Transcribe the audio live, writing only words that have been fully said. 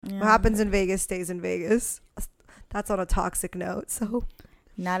Yeah. What happens in Vegas stays in Vegas. That's on a toxic note. So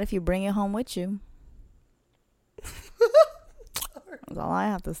not if you bring it home with you. That's all I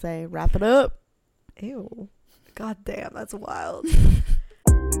have to say. Wrap it up. Ew. God damn, that's wild.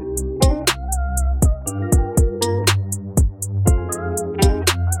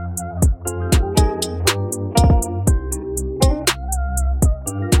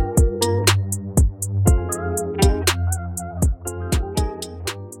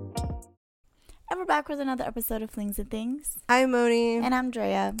 And we're back with another episode of Flings and Things. I'm Moni. And I'm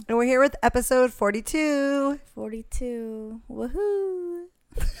Drea. And we're here with episode 42. 42. Woohoo.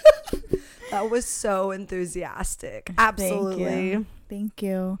 That was so enthusiastic. Absolutely. Thank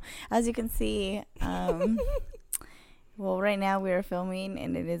you. As you can see, well, right now we are filming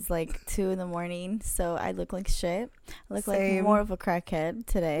and it is like 2 a.m. So I look like shit. I look like more of a crackhead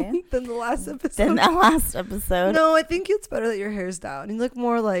today than the last episode. No, I think it's better that your hair's down. You look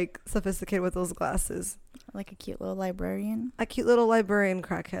more like sophisticated with those glasses. Like a cute little librarian. A cute little librarian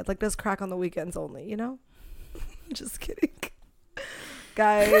crackhead. Like does crack on the weekends only, you know? Just kidding.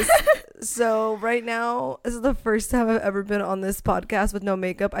 Guys, so right now, this is the first time I've ever been on this podcast with no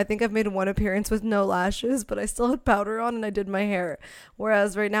makeup. I think I've made one appearance with no lashes, but I still had powder on and I did my hair.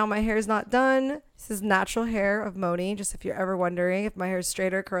 Whereas right now, my hair is not done. This is natural hair of Moni, just if you're ever wondering if my hair is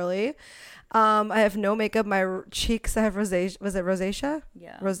straight or curly. I have no makeup. My cheeks, I have rosacea. Was it rosacea?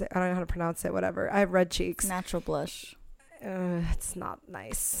 Yeah. I don't know how to pronounce it, whatever. I have red cheeks. Natural blush. It's not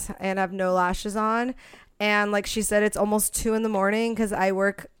nice. And I have no lashes on. And like she said, it's almost 2 a.m. because I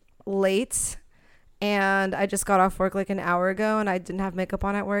work late. And I just got off work like an hour ago and I didn't have makeup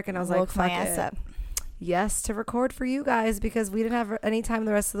on at work. And I was like, fuck my ass it. up. Yes, to record for you guys because we didn't have any time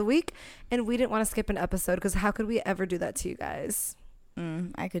the rest of the week. And we didn't want to skip an episode because how could we ever do that to you guys?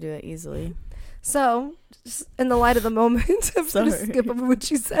 I could do it easily. So, just in the light of the moment, I'm going to skip over what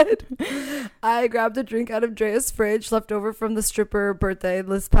she said. I grabbed a drink out of Drea's fridge, left over from the stripper birthday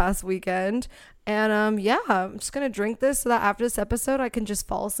this past weekend. And I'm just going to drink this so that after this episode, I can just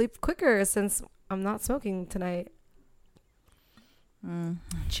fall asleep quicker since I'm not smoking tonight.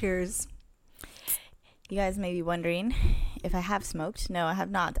 Cheers. You guys may be wondering if I have smoked. No, I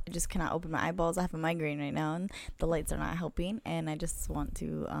have not. I just cannot open my eyeballs. I have a migraine right now and the lights are not helping and I just want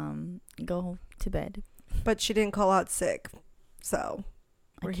to go to bed. But she didn't call out sick, so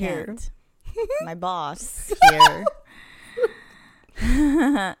we're here. My boss here.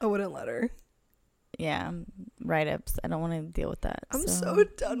 I wouldn't let her. Yeah, write-ups. I don't want to deal with that. I'm so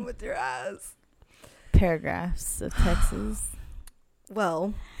done with your ass. Paragraphs of Texas.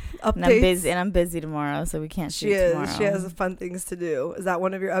 Well, updates. And I'm busy tomorrow, so we can't shoot tomorrow. She has fun things to do. Is that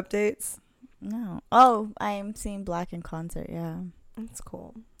one of your updates? No. Oh, I am seeing Black in concert. Yeah, that's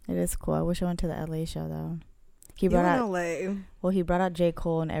cool. It is cool. I wish I went to the LA show though. He brought out LA. Well, he brought out J.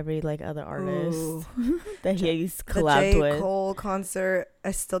 Cole and every like other artist that he's collabed with. The J. Cole concert,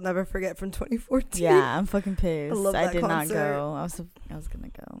 I still never forget from 2014. Yeah, I'm fucking pissed. I love that did concert. Not go. I was gonna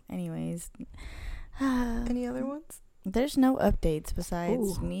go. Anyways. Any other ones? There's no updates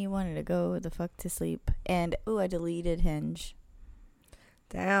besides me wanting to go the fuck to sleep. And I deleted Hinge.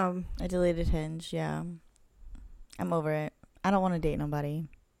 Damn. I deleted Hinge. Yeah, I'm over it. I don't want to date nobody.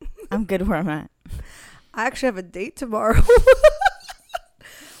 I'm good where I'm at. I actually have a date tomorrow.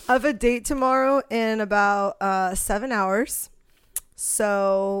 I have a date tomorrow in about 7 hours.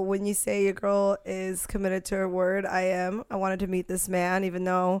 So when you say your girl is committed to her word, I am. I wanted to meet this man, even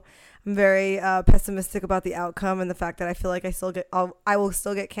though I'm very pessimistic about the outcome and the fact that I feel like I will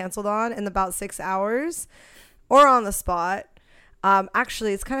still get canceled on in about 6 hours or on the spot.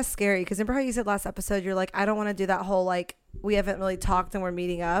 Actually, it's kind of scary because remember how you said last episode, you're like, I don't want to do that whole like, we haven't really talked and we're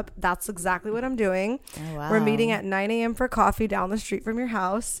meeting up. That's exactly what I'm doing. Oh, wow. We're meeting at 9 a.m. for coffee down the street from your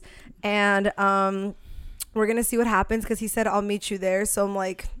house. And we're going to see what happens because he said, I'll meet you there. So I'm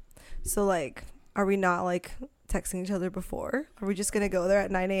like, are we not like texting each other before? Are we just going to go there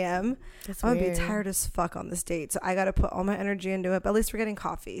at 9 a.m.? I'm going to be tired as fuck on this date. So I got to put all my energy into it. But at least we're getting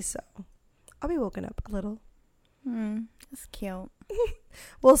coffee. So I'll be woken up a little. That's cute.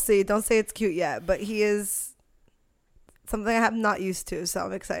 We'll see. Don't say it's cute yet. But he is something I'm not used to. So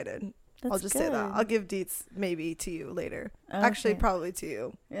I'm excited. I'll just say that. I'll give deets maybe to you later. Okay. Actually, probably to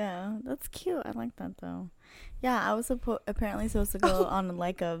you. Yeah, that's cute. I like that though. Yeah, I was apparently supposed to go on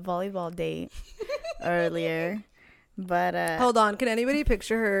like a volleyball date earlier, but hold on. Can anybody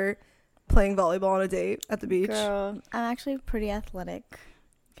picture her playing volleyball on a date at the beach? Girl, I'm actually pretty athletic.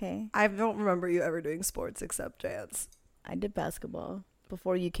 Okay. I don't remember you ever doing sports except dance. I did basketball.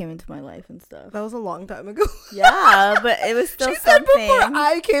 before you came into my life and stuff. That was a long time ago. Yeah, but it was still She said something. before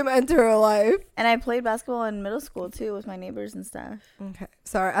I came into her life. And I played basketball in middle school too with my neighbors and stuff. Okay.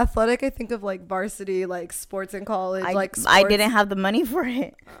 Sorry. Athletic, I think of like varsity, like sports in college. I didn't have the money for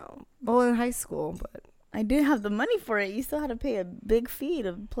it. Oh. Well, in high school, but. I did have the money for it. You still had to pay a big fee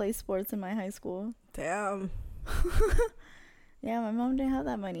to play sports in my high school. Damn. Yeah, my mom didn't have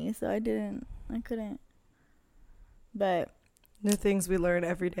that money, so I couldn't. But. New things we learn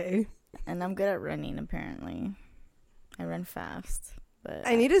every day. And I'm good at running, apparently. I run fast. But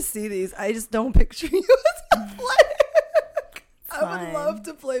I need to see these. I just don't picture you as athletic. I would love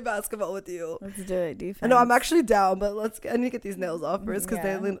to play basketball with you. Let's do it, defense. No, I'm actually down, but I need to get these nails off first because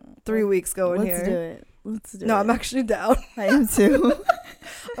they only 3 weeks going here. Let's do it. No, I'm actually down. I am too.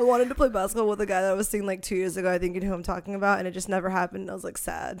 I wanted to play basketball with a guy that I was seeing like 2 years ago. I think you know who I'm talking about, and it just never happened. I was like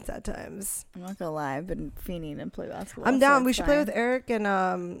sad times. I'm not gonna lie, I've been fiending to play basketball. I'm down. We should play with Eric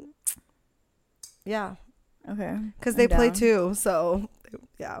and yeah. Okay. Because they play too, so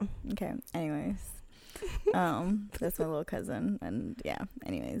yeah. Okay. Anyways, that's my little cousin, and yeah.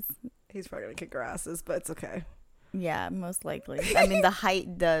 Anyways, he's probably gonna kick our asses, but it's okay. Yeah, most likely. I mean, the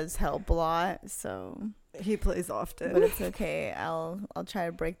height does help a lot, so he plays often. But it's okay. I'll try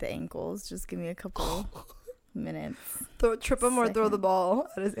to break the ankles. Just give me a couple minutes. Trip him or throw the ball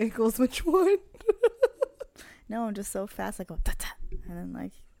at his ankles. Which one? No, I'm just so fast. I go ta-ta, and then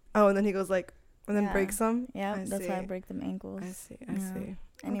like. Oh, and then he goes like, and then breaks them. Yeah, that's why I break them ankles. I see.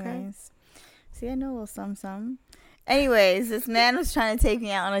 Anyways, okay. See, I know a little some. Anyways, this man was trying to take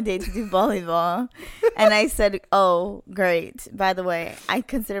me out on a date to do volleyball. And I said, oh, great. By the way, I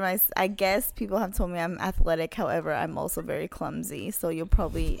guess people have told me I'm athletic. However, I'm also very clumsy. So you'll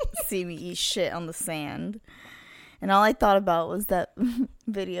probably see me eat shit on the sand. And all I thought about was that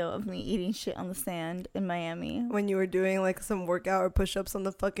video of me eating shit on the sand in Miami. When you were doing like some workout or push-ups on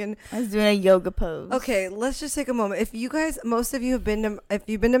the fucking... I was doing a yoga pose. Okay, let's just take a moment. If you guys, most of you if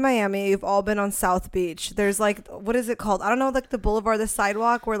you've been to Miami, you've all been on South Beach. There's like, what is it called? I don't know, like the boulevard, the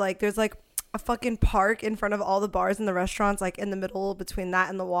sidewalk where like there's like a fucking park in front of all the bars and the restaurants, like in the middle between that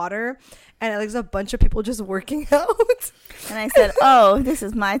and the water. And there's a bunch of people just working out. And I said, oh, this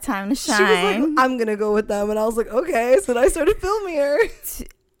is my time to shine. She was like, I'm going to go with them. And I was like, okay. So then I started filming her.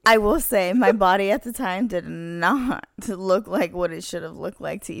 I will say my body at the time did not look like what it should have looked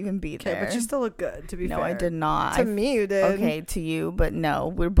like to even be there. Okay, but you still look good, to be fair. No, I did not. To me, you did. Okay, to you, but no.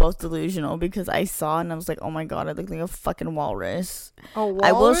 We're both delusional because I saw and I was like, oh my God, I look like a fucking walrus. A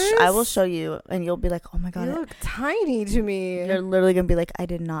walrus? I will show you and you'll be like, oh my God. You look tiny to me. You're literally going to be like, I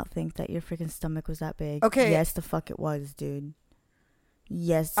did not think that your freaking stomach was that big. Okay. Yes, the fuck it was, dude.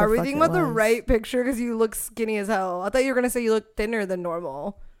 Yes, Are we thinking about the right picture? Because you look skinny as hell. I thought you were going to say you look thinner than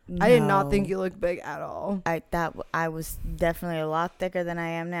normal. No. I did not think you looked big at all. I was definitely a lot thicker than I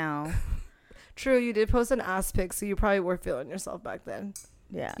am now. True, you did post an ass pic, so you probably were feeling yourself back then.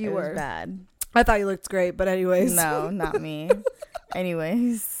 Yeah, you were bad. I thought you looked great, but anyways. No, not me.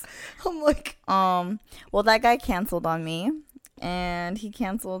 Anyways, I'm like, well, that guy canceled on me, and he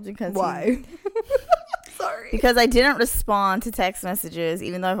canceled because why? Sorry. Because I didn't respond to text messages,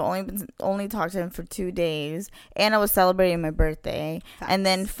 even though I've only talked to him for 2 days, and I was celebrating my birthday. Facts. And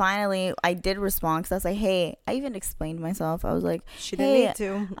then finally, I did respond because I was like, "Hey," I even explained myself. I was like, "She didn't need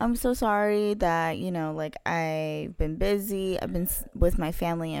to. I'm so sorry that like I've been busy. I've been with my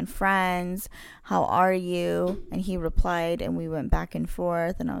family and friends. How are you?" And he replied, and we went back and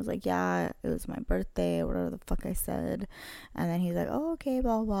forth. And I was like, "Yeah, it was my birthday," or whatever the fuck I said. And then he's like, "Oh, okay,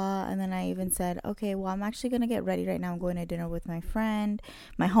 blah blah." And then I even said, "Okay, well, I'm actually gonna get ready right now. I'm going to dinner with my friend,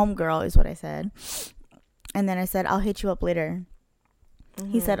 my homegirl," is what I said. And then I said, "I'll hit you up later."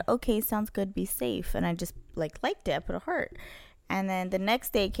 Mm-hmm. He said, "Okay, sounds good. Be safe." And I just liked it. I put a heart. And then the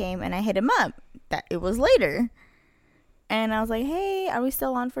next day came, and I hit him up. That it was later. And I was like, "Hey, are we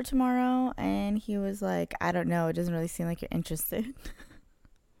still on for tomorrow?" And he was like, "I don't know. It doesn't really seem like you're interested."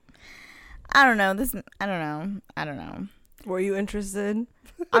 I don't know. Were you interested?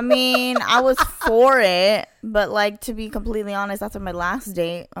 I mean, I was for it, but like, to be completely honest, after my last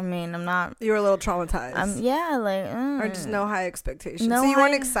date, I mean, I'm not. You were a little traumatized. Yeah, like. Or just no high expectations. So you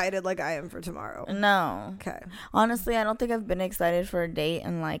weren't excited like I am for tomorrow. No. Okay. Honestly, I don't think I've been excited for a date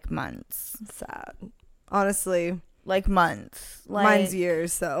in like months. Sad. Honestly. Like months. Like, mine's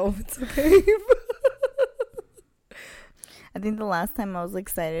years, so it's okay. I think the last time I was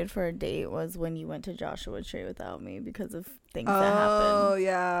excited for a date was when you went to Joshua Tree without me because of things that happened. Oh,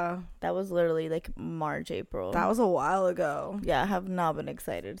 yeah. That was literally like March, April. That was a while ago. Yeah, I have not been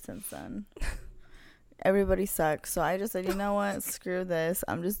excited since then. everybody sucks. So I just said, you know what? Screw this.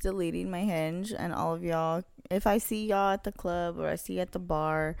 I'm just deleting my Hinge, and all of y'all, if I see y'all at the club or I see you at the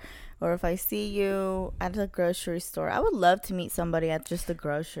bar or if I see you at the grocery store, I would love to meet somebody at just the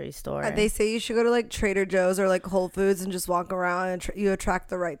grocery store. They say you should go to like Trader Joe's or like Whole Foods and just walk around and you attract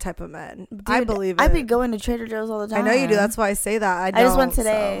the right type of men. Dude, I believe it. I be going to Trader Joe's all the time. I know you do. That's why I say that. I just went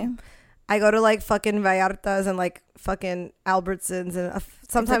today. So. I go to like fucking Vallarta's and like fucking Albertsons and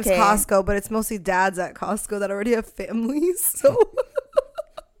sometimes okay. Costco, but it's mostly dads at Costco that already have families. So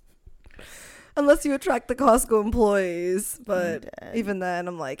unless you attract the Costco employees, but even then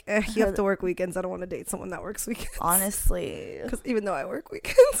I'm like, you have to work weekends. I don't want to date someone that works weekends. Honestly. Because even though I work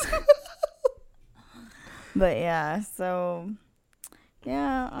weekends. But yeah, so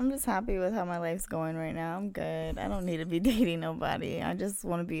yeah, I'm just happy with how my life's going right now. I'm good. I don't need to be dating nobody. I just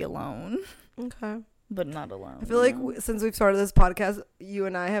want to be alone. Okay. But not alone. I feel like since we've started this podcast, you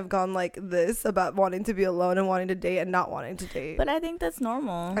and I have gone like this about wanting to be alone and wanting to date and not wanting to date. But I think that's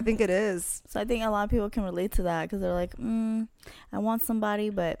normal. I think it is. So I think a lot of people can relate to that because they're like, I want somebody,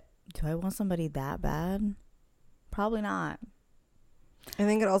 but do I want somebody that bad? Probably not. I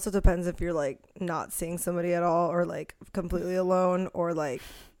think it also depends if you're like not seeing somebody at all or like completely alone or like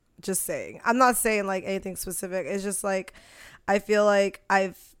just saying. I'm not saying like anything specific. It's just like I feel like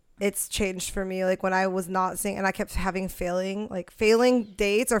it's changed for me. Like when I was not seeing and I kept having failing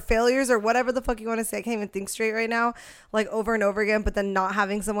dates or failures or whatever the fuck you want to say. I can't even think straight right now, like over and over again. But then not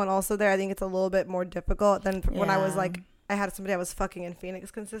having someone also there, I think it's a little bit more difficult than when I was like, I had somebody I was fucking in Phoenix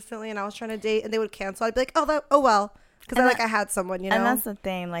consistently and I was trying to date and they would cancel. I'd be like, oh well. Because I had someone, you know. And that's the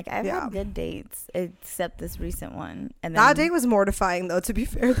thing. Like, I've had good dates, except this recent one. And then, that date was mortifying, though, to be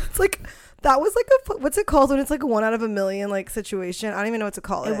fair. That was like what's it called when it's like a 1 out of a million, like, situation? I don't even know what to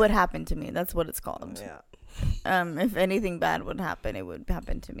call it. It would happen to me. That's what it's called. Yeah. If anything bad would happen, it would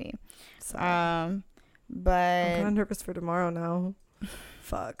happen to me. So, but I'm kind of nervous for tomorrow now.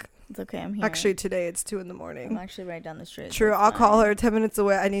 Fuck. It's okay. I'm here. Actually, today it's 2 a.m. I'm actually right down the street. True. I'll call her 10 minutes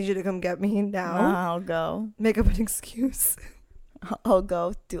away. I need you to come get me now. I'll go. Make up an excuse. I'll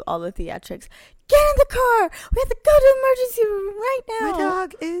go do all the theatrics. Get in the car. We have to go to the emergency room right now. My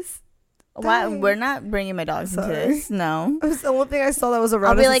dog is Why? We're not bringing my dogs into this. No. It was the only thing I saw that was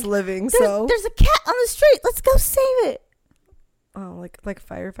around us like, living. There's a cat on the street. Let's go save it. Oh, like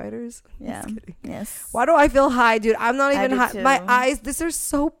firefighters? Yeah. Just kidding. Yes. Why do I feel high, dude? I'm not even high. Too. My eyes, these are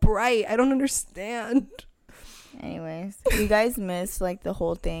so bright. I don't understand. Anyways, you guys missed like the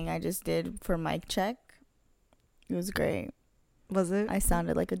whole thing I just did for mic check. It was great. Was it? I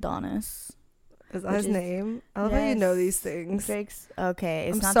sounded like Adonis. Is that his name? I love how you know these things. Drake's okay.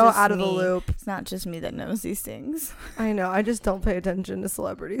 It's I'm not so just out of me. the loop. It's not just me that knows these things. I know. I just don't pay attention to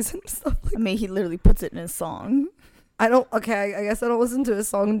celebrities and stuff like that. I mean, he literally puts it in his song. I don't. Okay, I guess I don't listen to his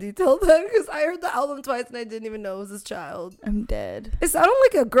song in detail then, because I heard the album twice and I didn't even know it was his child. I'm dead. It sounded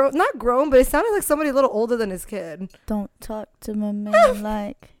like a not grown, but it sounded like somebody a little older than his kid. Don't talk to my man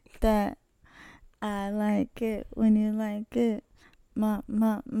like that. I like it when you like it, my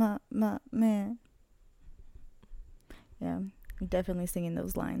man. Yeah, I'm definitely singing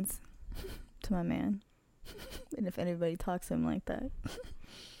those lines to my man. And if anybody talks to him like that,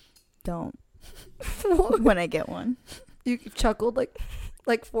 don't. When I get one. You chuckled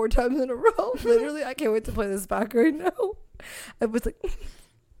like 4 times in a row. Literally, I can't wait to play this back right now. I was like,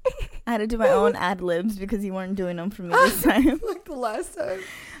 I had to do my own ad libs because you weren't doing them for me this time. Like the last time.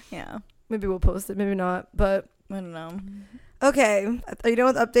 Yeah. Maybe we'll post it, maybe not, but I don't know. Okay, are you done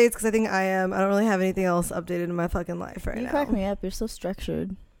with updates? Because I think I am. I don't really have anything else updated in my fucking life right now. You crack me up. You're so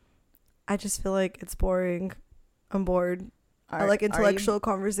structured. I just feel like it's boring. I'm bored. I like intellectual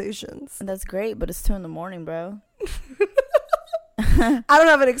conversations. That's great, but it's 2 a.m, bro. I don't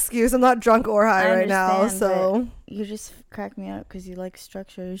have an excuse. I'm not drunk or high right now, so you just crack me up because you like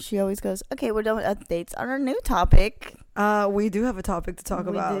structure. She always goes, "Okay, we're done with updates on our new topic." We do have a topic to talk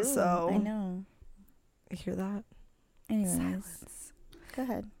about, so I know. You hear that? Anyways, silence. Go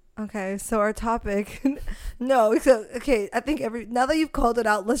ahead. Okay, so our topic. No, so okay. I think now that you've called it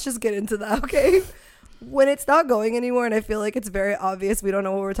out, let's just get into that. Okay. When it's not going anywhere and I feel like it's very obvious we don't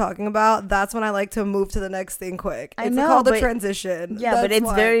know what we're talking about, that's when I like to move to the next thing quick. It's called a transition. Yeah, that's but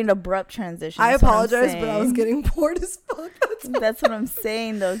it's very an abrupt transition. I apologize, but I was getting bored as fuck. That's what I'm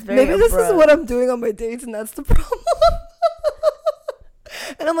saying, though. It's very Maybe this is what I'm doing on my dates and that's the problem.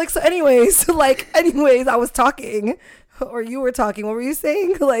 And I'm like, so anyways, I was talking or you were talking. What were you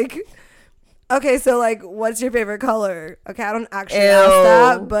saying? Like... Okay, so, like, what's your favorite color? Okay, I don't actually ask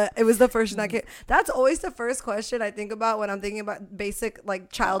that, but it was the first thing that came. That's always the first question I think about when I'm thinking about basic,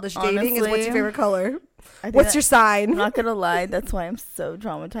 like, childish dating is what's your favorite color? What's your sign? I'm not gonna lie, that's why I'm so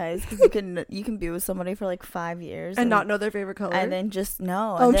traumatized, because you can be with somebody for like 5 years and not know their favorite color, and then just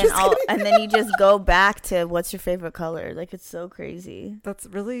no, Oh, and then just kidding. and then you just go back to what's your favorite color. Like, it's so crazy. That's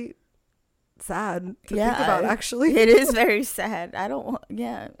really sad to Yeah, think about, actually. It is very sad. I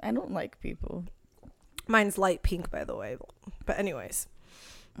don't like people. Mine's light pink, by the way. But anyways,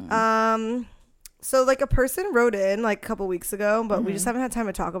 Mm. so like a person wrote in like a couple weeks ago, but we just Mhm. haven't had time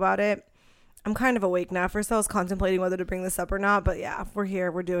to talk about it. I'm kind of awake now. First I was contemplating whether to bring this up or not, but yeah, we're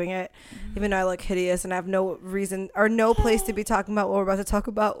here, we're doing it. Even though I look hideous and I have no reason or no place to be talking about what we're about to talk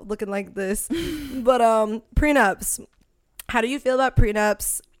about looking like this. But prenups. How do you feel about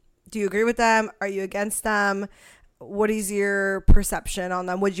prenups? Do you agree with them? Are you against them? What is your perception on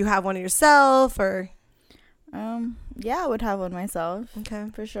them? Would you have one yourself, or Yeah, I would have one myself. okay.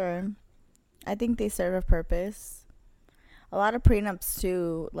 For sure. I think they serve a purpose. A lot of prenups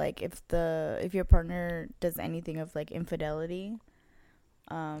too, like if your partner does anything of like infidelity,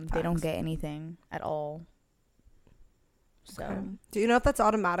 they don't Facts. get anything at all. So Okay. Do you know if that's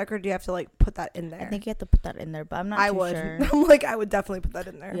automatic or do you have to like put that in there? I think you have to put that in there, but I'm not I too would. sure. I'm like, I would definitely put that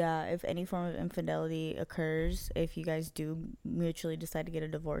in there. Yeah, if any form of infidelity occurs, if you guys do mutually decide to get a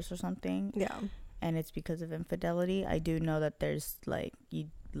divorce or something, Yeah. and it's because of infidelity, I do know that there's like,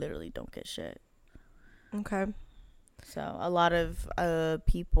 you literally don't get shit. Okay. So a lot of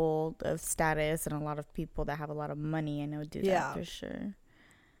people of status and a lot of people that have a lot of money, I know, do Yeah. that for sure.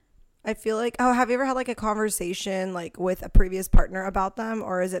 I feel like, have you ever had like a conversation like with a previous partner about them,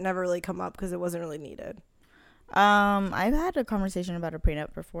 or has it never really come up because it wasn't really needed? I've had a conversation about a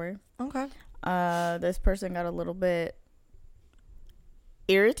prenup before. Okay. This person got a little bit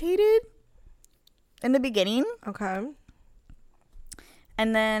irritated in the beginning, Okay.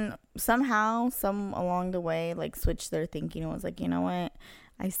 and then somehow, some along the way, like switched their thinking and was like, you know what?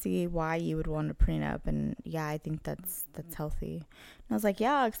 I see why you would want a prenup, and yeah, I think that's healthy. And I was like,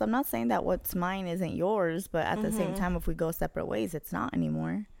 yeah, because I'm not saying that what's mine isn't yours, but at the same time, if we go separate ways, it's not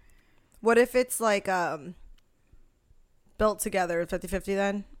anymore. What if it's like built together 50-50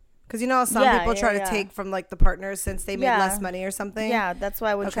 then? Because you know how some people try to take from like the partners since they made less money or something? Yeah, that's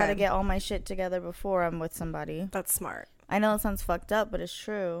why I would try to Okay. get all my shit together before I'm with somebody. That's smart. I know it sounds fucked up, but it's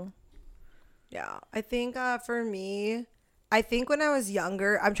true. Yeah. I think for me, I think when I was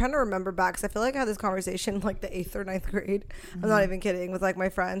younger, I'm trying to remember back because I feel like I had this conversation in like the 8th or 9th grade. I'm not even kidding, with like my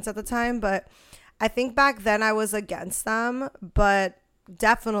friends at the time. But I think back then I was against them. But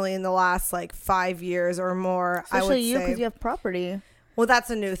definitely in the last like 5 years or more, Especially I would you, say. because you have property. Well, that's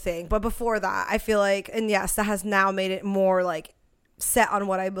a new thing. But before that, I feel like, and yes, that has now made it more like set on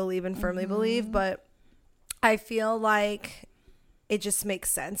what I believe and firmly believe. But I feel like it just makes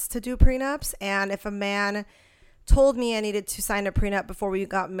sense to do prenups. And if a man told me I needed to sign a prenup before we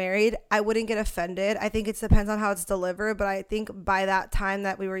got married, I wouldn't get offended. I think it depends on how it's delivered. But I think by that time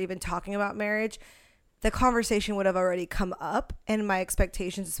that we were even talking about marriage, the conversation would have already come up. And my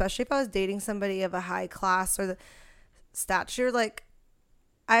expectations, especially if I was dating somebody of a high class or the stature, like,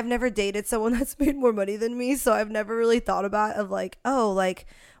 I've never dated someone that's made more money than me, so I've never really thought about of like, oh, like,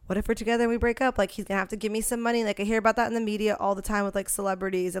 what if we're together and we break up? Like, he's gonna have to give me some money. Like, I hear about that in the media all the time with like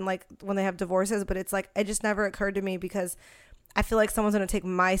celebrities and like when they have divorces, but it's like, it just never occurred to me because I feel like someone's gonna take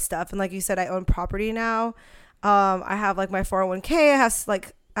my stuff. And like you said, I own property now. I have like my 401k.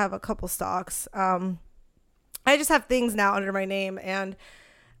 I have a couple stocks. I just have things now under my name, and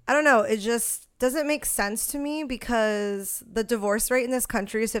I don't know, it just doesn't make sense to me because the divorce rate in this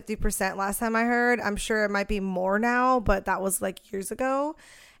country is 50% last time I heard. I'm sure it might be more now, but that was like years ago.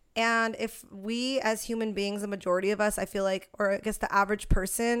 And if we as human beings, the majority of us, I feel like, or I guess the average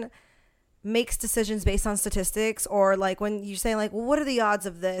person, makes decisions based on statistics, or like when you say like, well, what are the odds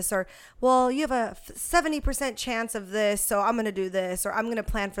of this, or well, you have a 70% chance of this, so I'm gonna do this, or I'm gonna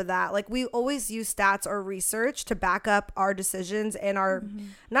plan for that. Like, we always use stats or research to back up our decisions and our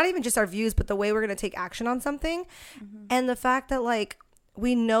not even just our views, but the way we're gonna take action on something. And the fact that like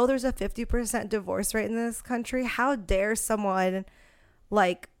we know there's a 50% divorce rate in this country, how dare someone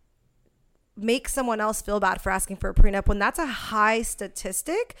like make someone else feel bad for asking for a prenup when that's a high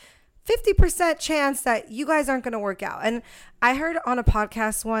statistic? 50% chance that you guys aren't going to work out. And I heard on a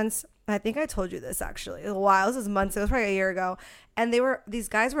podcast once, I think I told you this actually a while, this was months, it was probably a year ago, and these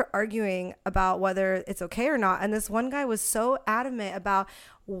guys were arguing about whether it's okay or not. And this one guy was so adamant about,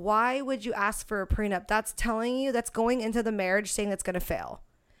 why would you ask for a prenup? That's telling you, that's going into the marriage saying it's going to fail.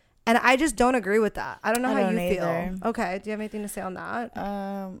 And I just don't agree with that. I don't know how you feel. Okay, do you have anything to say on that?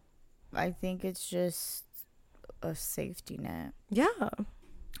 I think it's just a safety net. Yeah.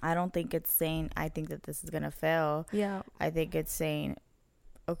 I don't think it's saying, I think that this is going to fail. Yeah. I think it's saying,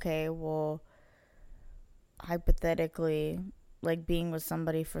 okay, well, hypothetically, like being with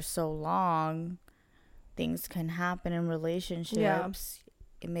somebody for so long, things can happen in relationships. Yeah.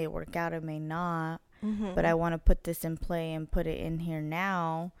 It may work out, it may not. Mm-hmm. But I want to put this in play and put it in here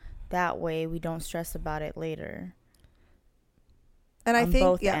now. That way we don't stress about it later. And I think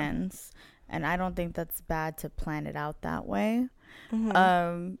both ends. And I don't think that's bad to plan it out that way.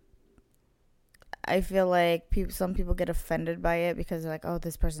 Mm-hmm. I feel like some people get offended by it because they're like, oh,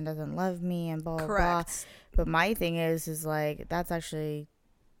 this person doesn't love me and blah, blah, blah. But my thing is like, that's actually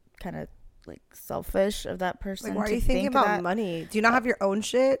kind of like selfish of that person. Like, why are you thinking about money? Do you not have your own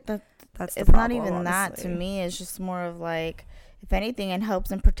shit? That's the it's problem, not even honestly. That to me. It's just more of like, if anything, it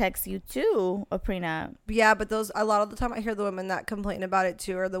helps and protects you too, a prenup. Yeah, but a lot of the time I hear the women that complain about it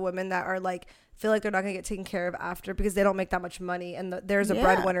too, or the women that are like, feel like they're not going to get taken care of after because they don't make that much money and there's a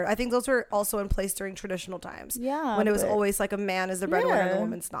breadwinner. I think those are also in place during traditional times. Yeah. When it was always like a man is the breadwinner and the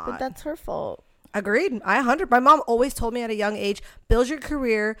woman's not. But that's her fault. Agreed. My mom always told me at a young age, build your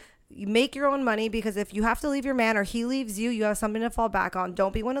career, you make your own money, because if you have to leave your man or he leaves you, you have something to fall back on.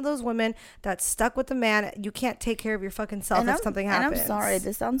 Don't be one of those women that's stuck with the man. You can't take care of your fucking self if something happens. And I'm sorry,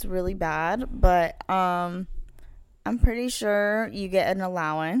 this sounds really bad, but I'm pretty sure you get an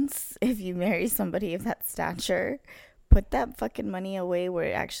allowance if you marry somebody of that stature. Put that fucking money away where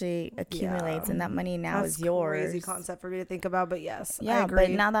it actually accumulates, and that money now is yours. That's a crazy concept for me to think about, but yes, yeah, but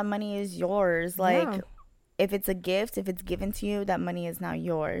now that money is yours. Like, if it's a gift, if it's given to you, that money is now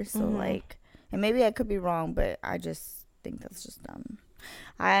yours. So like, and maybe I could be wrong, but I just think that's just dumb.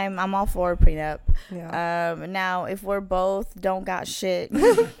 I'm all for a prenup. Yeah. Now if we're both don't got shit,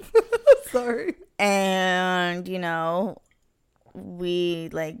 sorry, and you know, we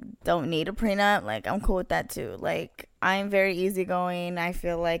like don't need a prenup, like I'm cool with that too. Like, I'm very easygoing. I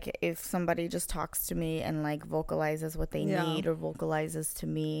feel like if somebody just talks to me and like vocalizes what they need, or vocalizes to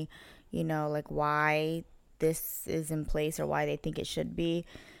me, you know, like why this is in place or why they think it should be,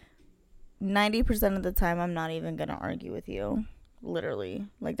 90% of the time I'm not even gonna argue with you. Literally,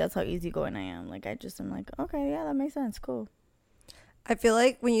 like, that's how easygoing I am. Like, I'm like, okay, yeah, that makes sense, cool. I feel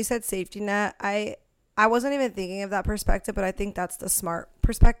like when you said safety net, I wasn't even thinking of that perspective, but I think that's the smart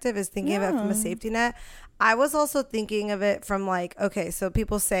perspective, is thinking of it from a safety net. I was also thinking of it from like, okay, so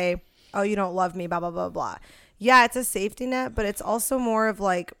people say, oh, you don't love me, blah, blah, blah, blah. Yeah, it's a safety net, but it's also more of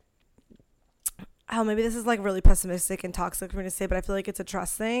like, oh, maybe this is like really pessimistic and toxic for me to say, but I feel like it's a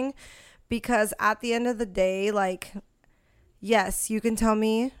trust thing, because at the end of the day, like, yes, you can tell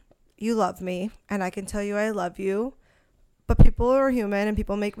me you love me and I can tell you I love you, but people are human and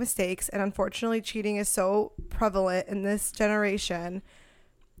people make mistakes, and unfortunately cheating is so prevalent in this generation.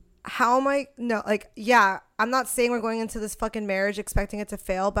 How am I, no, like, yeah, I'm not saying we're going into this fucking marriage expecting it to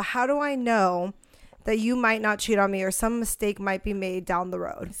fail, but how do I know that you might not cheat on me or some mistake might be made down the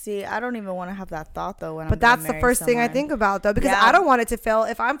road? See, I don't even want to have that thought though but that's the first thing I think about though, because I don't want it to fail.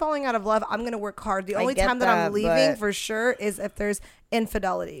 If I'm falling out of love, I'm going to work hard. The only time that I'm leaving for sure is if there's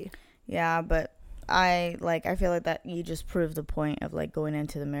infidelity. Yeah, but I feel like that you just proved the point of like going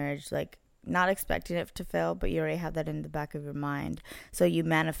into the marriage, like not expecting it to fail, but you already have that in the back of your mind. So you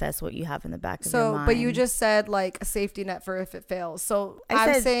manifest what you have in the back of your mind. But you just said like a safety net for if it fails. So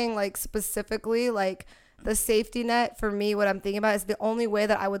I'm saying like specifically like the safety net for me, what I'm thinking about is the only way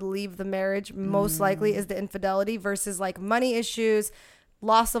that I would leave the marriage most likely is the infidelity, versus like money issues,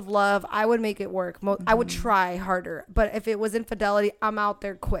 loss of love. I would make it work. I would try harder. But if it was infidelity, I'm out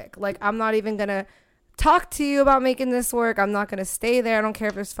there quick. Like, I'm not even going to talk to you about making this work. I'm not going to stay there. I don't care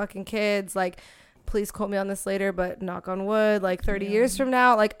if there's fucking kids. Like, please quote me on this later, but knock on wood, like 30 years from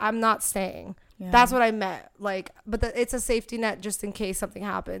now, like, I'm not staying. That's what I meant. Like, but it's a safety net just in case something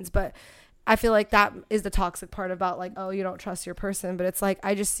happens. But I feel like that is the toxic part about like, oh, you don't trust your person. But it's like,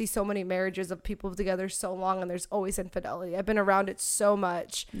 I just see so many marriages of people together so long and there's always infidelity. I've been around it so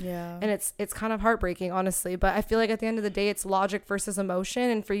much. Yeah. And it's kind of heartbreaking, honestly. But I feel like at the end of the day, it's logic versus emotion.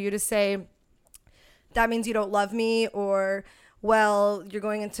 And for you to say, that means you don't love me, or, well, you're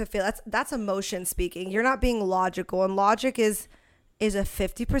going into feel, that's emotion speaking. You're not being logical. And logic is a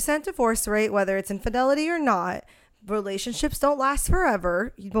 50% divorce rate, whether it's infidelity or not. Relationships don't last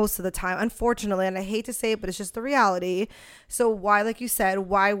forever most of the time, unfortunately, and I hate to say it, but it's just the reality. So why, like you said,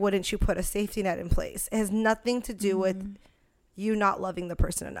 why wouldn't you put a safety net in place? It has nothing to do with you not loving the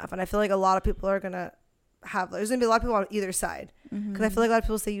person enough. And I feel like a lot of people are gonna there's gonna be a lot of people on either side, because I feel like a lot of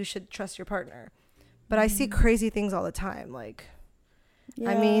people say you should trust your partner, but I see crazy things all the time. Like,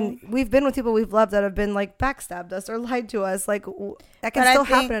 I mean, we've been with people we've loved that have been like backstabbed us or lied to us. Like, that can still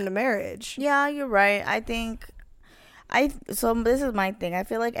happen in a marriage. Yeah, you're right. So this is my thing. I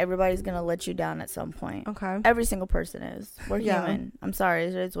feel like everybody's gonna let you down at some point. Okay. Every single person is. We're Yeah. human. I'm sorry,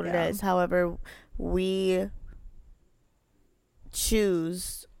 it is what it Yeah. is. However, we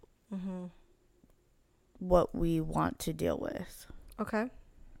choose what we want to deal with. Okay.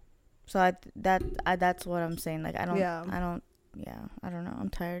 So that's what I'm saying. Like I don't Yeah. I don't know. I'm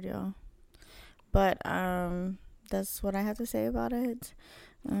tired, y'all. But that's what I have to say about it.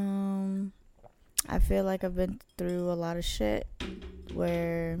 I feel like I've been through a lot of shit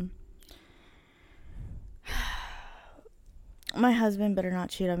where my husband better not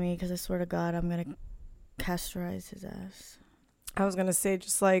cheat on me, because I swear to God, I'm gonna castrate his ass. I was gonna say,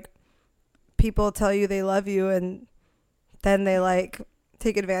 just like people tell you they love you and then they like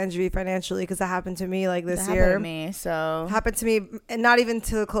take advantage of you financially, because that happened to me like this year. Happened to me, and not even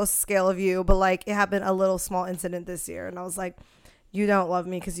to the close scale of you, but like it happened a little small incident this year, and I was like, you don't love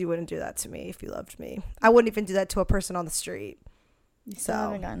me because you wouldn't do that to me if you loved me. I wouldn't even do that to a person on the street. You still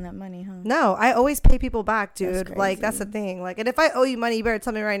haven't gotten that money, huh? No, I always pay people back, dude. That's like that's the thing. Like, and if I owe you money, you better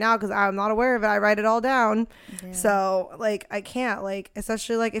tell me right now, because I'm not aware of it. I write it all down. Yeah. So like I can't, like,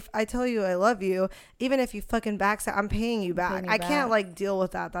 especially like if I tell you I love you, even if you fucking backstab, I'm paying you back. I can't like deal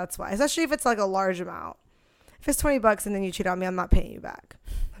with that. That's why. Especially if it's like a large amount. If it's $20 and then you cheat on me, I'm not paying you back.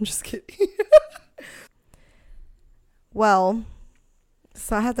 I'm just kidding. Well,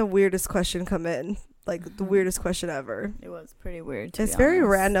 so I had the weirdest question come in. Like the weirdest question ever. It was pretty weird. It's very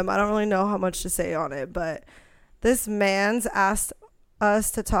random. I don't really know how much to say on it, but this man's asked us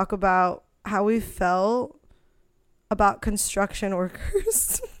to talk about how we felt about construction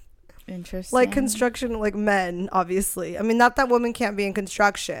workers. Interesting. Like construction, like men, obviously. I mean, not that women can't be in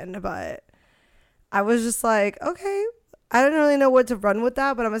construction, but I was just like, okay. I don't really know what to run with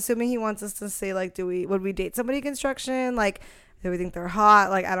that, but I'm assuming he wants us to say, like, would we date somebody in construction? Like, do we think they're hot?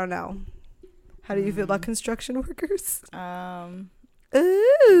 Like, I don't know. How do you feel about construction workers? Ooh,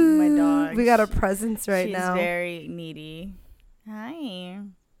 my dog. We got a presence now. She's very needy. Hi.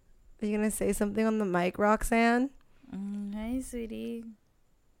 Are you gonna say something on the mic, Roxanne? Hi, sweetie.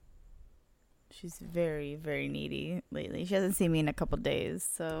 She's very, very needy lately. She hasn't seen me in a couple days,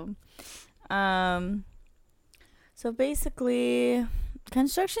 so so basically,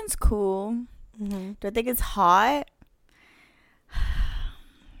 construction's cool. Do I think it's hot?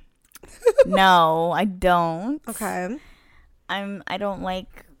 No, I don't. Okay. I don't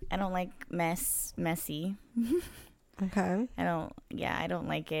like messy. Okay. I don't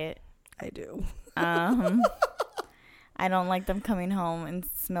like it. I do. I don't like them coming home and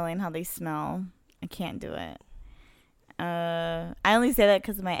smelling how they smell. I can't do it. I only say that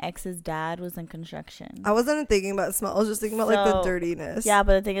because my ex's dad was in construction. I wasn't thinking about smell. I was just thinking about like the dirtiness. Yeah,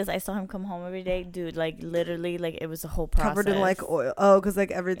 but the thing is, I saw him come home every day, dude. Like literally, like it was a whole process. Covered in like oil. Oh, because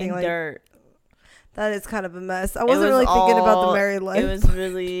like everything in like dirt. That is kind of a mess. I wasn't really thinking about the married life. It was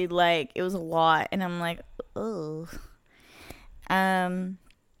really like it was a lot, and I'm like, oh.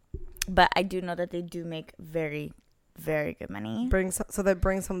 But I do know that they do make very, very good money. So that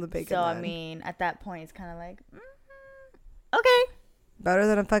brings home the bacon. So then. I mean, at that point, it's kind of like. Okay. Better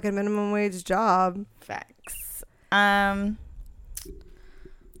than a fucking minimum wage job. Facts. Yeah.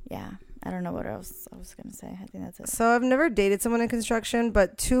 I don't know what else I was gonna say. I think that's it. So I've never dated someone in construction,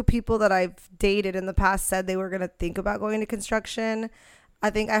 but 2 people that I've dated in the past said they were gonna think about going to construction. I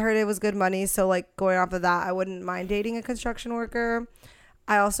think I heard it was good money, so like going off of that, I wouldn't mind dating a construction worker.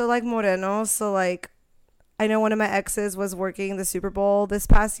 I also like morenos, so like I know one of my exes was working the Super Bowl this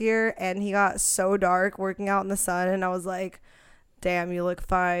past year, and he got so dark working out in the sun, and I was like, damn, you look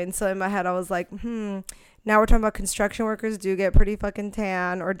fine. So in my head, I was like, now we're talking about construction workers do get pretty fucking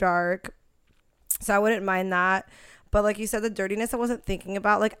tan or dark. So I wouldn't mind that. But like you said, the dirtiness I wasn't thinking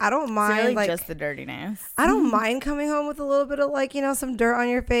about. Like, I don't mind. Really like just the dirtiness. I don't mind coming home with a little bit of like, you know, some dirt on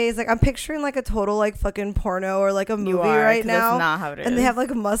your face. Like I'm picturing like a total like fucking porno or like a movie right now. That's not how it is. And they have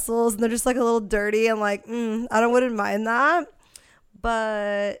like muscles and they're just like a little dirty. And like, wouldn't mind that.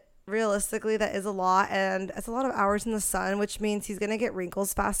 But realistically, that is a lot. And it's a lot of hours in the sun, which means he's going to get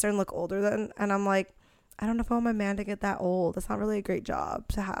wrinkles faster and look older than. And I'm like, I don't know if I want my man to get that old. That's not really a great job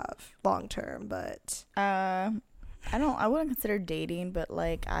to have long term, but. I wouldn't consider dating, but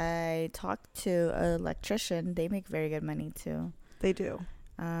like I talked to an electrician. They make very good money too. They do.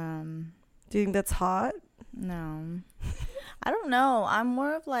 Do you think that's hot? No. I don't know. I'm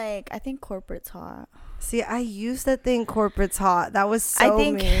more of like, I think corporate's hot. See, I used to think corporate's hot. That was so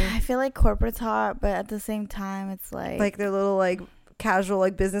mean. I feel like corporate's hot, but at the same time, it's like their little like casual,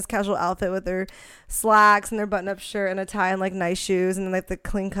 like business casual outfit with their slacks and their button up shirt and a tie and like nice shoes and then like the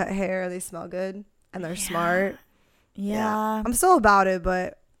clean cut hair. They smell good and they're smart. Yeah. I'm still about it,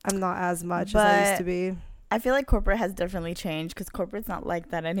 but I'm not as much as I used to be. I feel like corporate has definitely changed because corporate's not like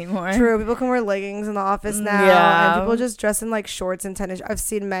that anymore. True. People can wear leggings in the office now. Yeah. And people just dress in like shorts and tennis. I've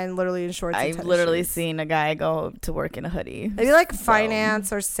seen men literally in shorts and tennis I've literally shoes. seen a guy go to work in a hoodie. Maybe like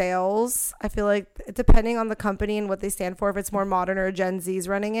finance or sales. I feel like depending on the company and what they stand for, if it's more modern or Gen Z's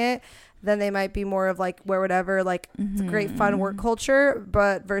running it, then they might be more of like wear whatever, like it's a great fun work culture,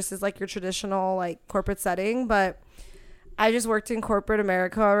 but versus like your traditional like corporate setting. But I just worked in corporate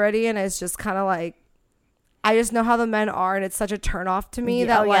America already, and it's just kind of like, I just know how the men are, and it's such a turnoff to me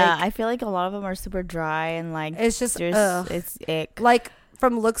that like I feel like a lot of them are super dry and like it's just it's ick. Like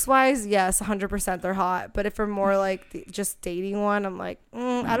from looks wise, yes, 100% they're hot. But if we're more like just dating one, I'm like,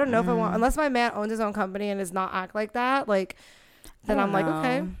 I don't know if I want, unless my man owns his own company and does not act like that. Like then I'm like,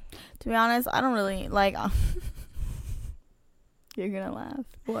 okay. To be honest, I don't really like. You're gonna laugh.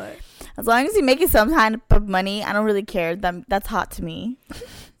 What? As long as you make some kind of money, I don't really care. That's hot to me.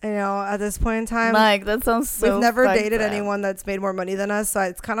 You know, at this point in time, like that sounds so. We've never dated up. anyone that's made more money than us, so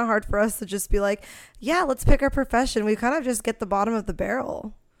it's kind of hard for us to just be like, yeah, let's pick our profession. We kind of just get the bottom of the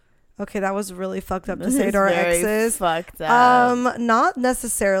barrel. Okay, that was really fucked up to say to our exes. Fucked up. Not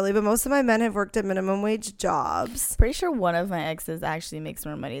necessarily, but most of my men have worked at minimum wage jobs. Pretty sure one of my exes actually makes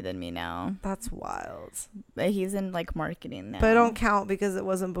more money than me now. That's wild. But he's in like marketing now. But it don't count because it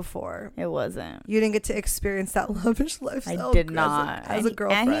wasn't before. It wasn't. You didn't get to experience that lavish lifestyle. I did not. As a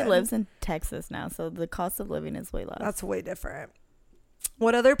girlfriend. And he lives in Texas now, so the cost of living is way less. That's way different.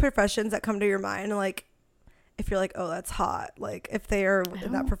 What other professions that come to your mind, like, if you're like, oh, that's hot, like if they are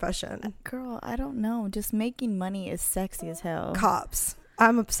in that profession? Girl, I don't know. Just making money is sexy as hell. Cops.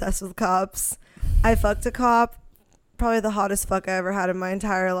 I'm obsessed with cops. I fucked a cop. Probably the hottest fuck I ever had in my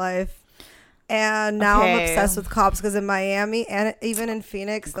entire life. And now I'm obsessed with cops because in Miami and even in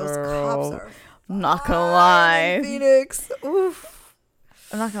Phoenix, those cops are I'm not gonna lie. Phoenix. Oof.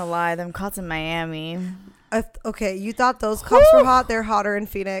 I'm not gonna lie. Them cops in Miami. Okay, you thought those cops were hot. They're hotter in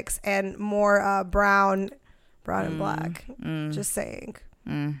Phoenix and more brown and black. Just saying.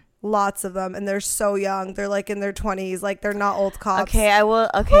 Lots of them, and they're so young. They're like in their 20s. Like they're not old cops. Okay, I will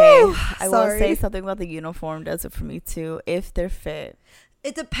say something about the uniform does it for me too. If they're fit.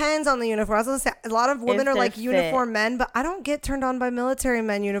 It depends on the uniform. I was gonna say a lot of women are like uniform men, but I don't get turned on by military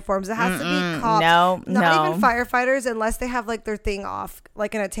men uniforms. It has to be cops. Not even firefighters unless they have like their thing off,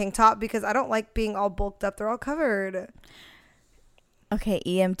 like in a tank top, because I don't like being all bulked up. They're all covered. Okay,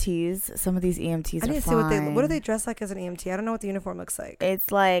 EMTs. Some of these EMTs I need are to see what do they dress like as an EMT? I don't know what the uniform looks like.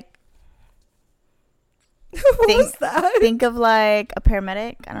 It's like what was that? Think of like a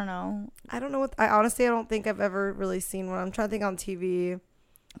paramedic. I don't know. I honestly don't think I've ever really seen one. I'm trying to think on TV.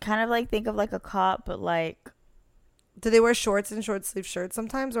 Kind of like think of like a cop, but like. Do they wear shorts and short sleeve shirts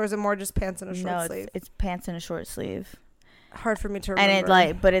sometimes, or is it more just pants and a short sleeve? It's pants and a short sleeve. Hard for me to remember.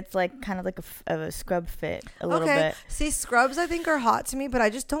 And it's like kind of like a scrub fit a little bit. See, scrubs I think are hot to me, but I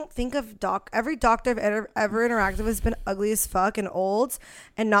just don't think of every doctor I've ever interacted with has been ugly as fuck and old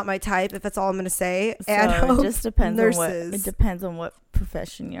and not my type, if that's all I'm gonna say. So and it just depends on what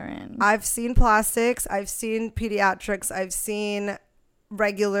profession you're in. I've seen plastics, I've seen pediatrics, I've seen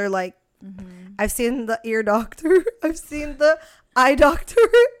regular I've seen the ear doctor, I've seen the eye doctor,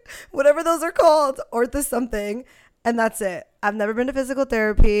 whatever those are called, ortho something. And that's it. I've never been to physical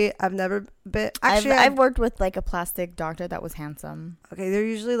therapy. I've never been. Actually, I've worked with like a plastic doctor that was handsome. Okay, they're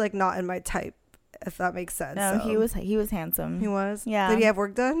usually like not in my type, if that makes sense. No, so. he was handsome. He was? Yeah. Did he have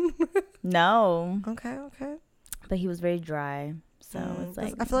work done? No. Okay. But he was very dry. So it's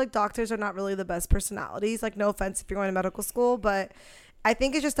like, I feel like doctors are not really the best personalities. Like, no offense if you're going to medical school, but I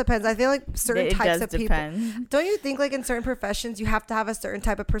think it just depends. I feel like certain types of people. Don't you think like in certain professions you have to have a certain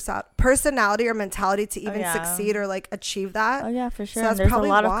type of personality or mentality to even succeed or like achieve that? Oh yeah, for sure. So there's a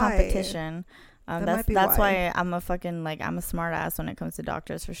lot of competition. That's why I'm I'm a smart ass when it comes to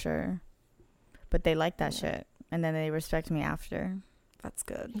doctors for sure. But they like that shit, and then they respect me after. That's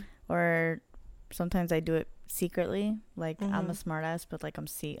good. Or sometimes I do it secretly. Like I'm a smart ass, but like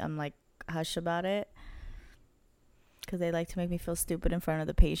I'm like hush about it. Because they like to make me feel stupid in front of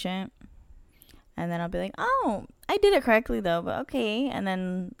the patient. And then I'll be like, oh, I did it correctly though, but okay. And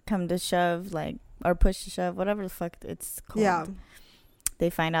then come to shove, like, or push to shove, whatever the fuck it's called. Yeah. They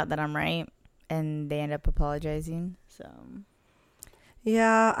find out that I'm right and they end up apologizing. So.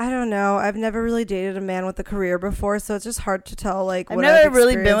 Yeah, I don't know. I've never really dated a man with a career before, so it's just hard to tell, like, I've never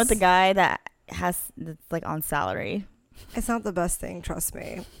really been with a guy that's like on salary. It's not the best thing, trust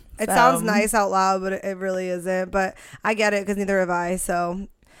me. It sounds nice out loud, but it really isn't. But I get it because neither have I. So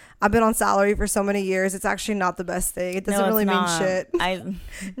I've been on salary for so many years. It's actually not the best thing. It doesn't really mean shit.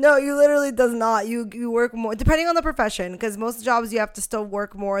 No, you literally does not. You work more depending on the profession, because most jobs you have to still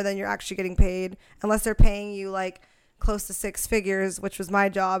work more than you're actually getting paid, unless they're paying you like close to 6 figures, which was my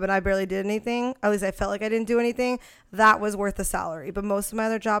job, and I barely did anything. At least I felt like I didn't do anything. That was worth the salary. But most of my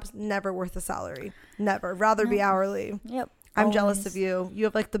other jobs, never worth the salary. Never. Rather be hourly. Yep. I'm jealous of you. You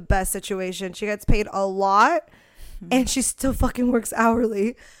have like the best situation. She gets paid a lot and she still fucking works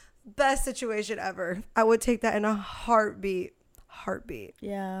hourly. Best situation ever. I would take that in a heartbeat.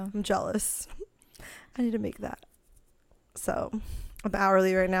 Yeah. I'm jealous. I need to make that. So I'm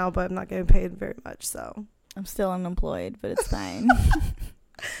hourly right now, but I'm not getting paid very much. So I'm still unemployed, but it's fine.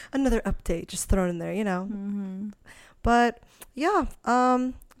 Another update just thrown in there, you know. But yeah,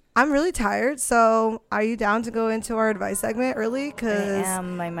 I'm really tired. So are you down to go into our advice segment early? Because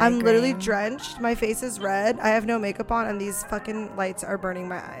I'm literally drenched. My face is red. I have no makeup on, and these fucking lights are burning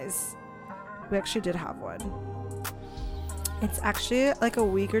my eyes. We actually did have one. It's actually like a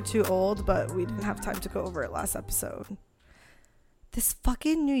week or two old, but we didn't have time to go over it last episode. This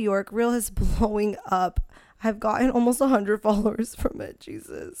fucking New York reel is blowing up. I've gotten almost 100 followers from it.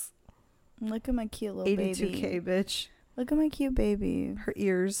 Jesus. Look at my cute little 82K, baby. bitch. Look at my cute baby. Her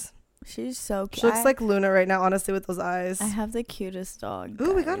ears. She's so cute. She looks like Luna right now, honestly, with those eyes. I have the cutest dog.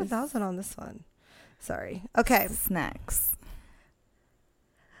 Ooh, we got 1,000 on this one. Sorry. Okay. Snacks.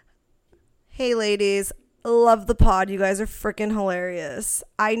 Hey, ladies. Love the pod. You guys are freaking hilarious.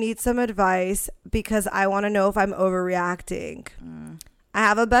 I need some advice because I want to know if I'm overreacting. I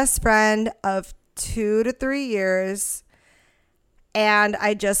have a best friend of 2 to 3 years, and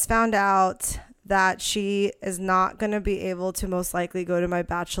I just found out that she is not going to be able to most likely go to my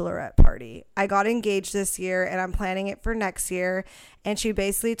bachelorette party. I got engaged this year and I'm planning it for next year. And she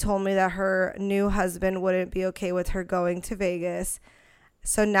basically told me that her new husband wouldn't be okay with her going to Vegas.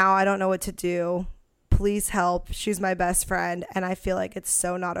 So now I don't know what to do. Please help. She's my best friend and I feel like it's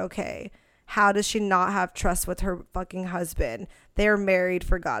so not okay. How does she not have trust with her fucking husband? They are married,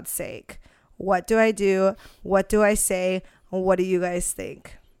 for God's sake. What do I do? What do I say? What do you guys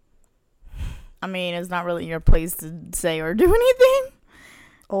think? I mean, it's not really your place to say or do anything.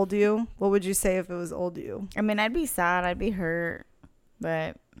 Old you? What would you say if it was old you? I mean, I'd be sad. I'd be hurt.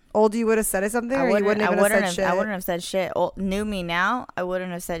 But old you would have said something, or you wouldn't even have said shit? I wouldn't have said shit. Knew me now, I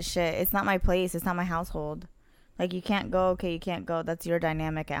wouldn't have said shit. It's not my place. It's not my household. Like, you can't go. Okay, you can't go. That's your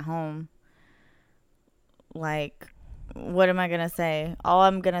dynamic at home. Like, what am I going to say? All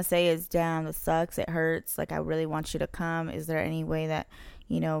I'm going to say is, damn, it sucks. It hurts. Like, I really want you to come. Is there any way that,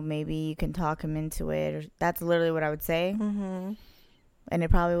 you know, maybe you can talk him into it? Or, that's literally what I would say. And it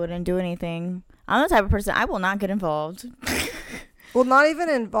probably wouldn't do anything. I'm the type of person, I will not get involved. Well, not even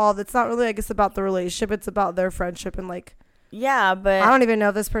involved. It's not really, I guess, about the relationship. It's about their friendship and, like... Yeah, but... I don't even know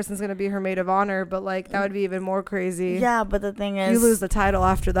if this person's going to be her maid of honor, but, like, that would be even more crazy. Yeah, but the thing is... You lose the title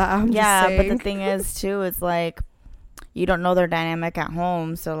after that, I'm just saying. But the thing is, too, it's like... You don't know their dynamic at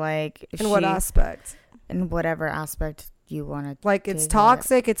home, so, like... In what aspect? In whatever aspect you want to... Like, it's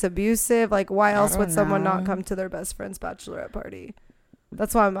toxic, it's abusive. Like, why else would someone not come to their best friend's bachelorette party?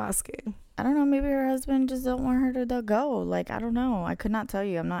 That's why I'm asking. I don't know. Maybe her husband just don't want her to go. Like, I don't know. I could not tell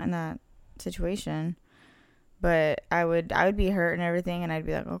you. I'm not in that situation. But I would be hurt and everything, and I'd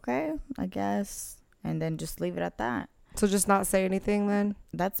be like, okay, I guess. And then just leave it at that. So just not say anything then?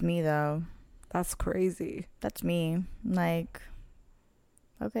 That's me, though. That's crazy. That's me. Like,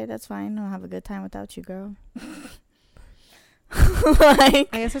 okay, that's fine. I'll have a good time without you, girl. Like,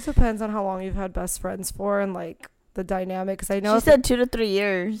 I guess it depends on how long you've had best friends for and, like, the dynamic. Because I know she said 2 to 3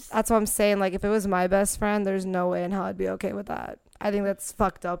 years. That's what I'm saying. Like, if it was my best friend, there's no way in hell I'd be okay with that. I think that's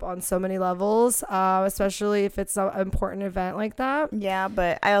fucked up on so many levels, especially if it's an important event like that. Yeah,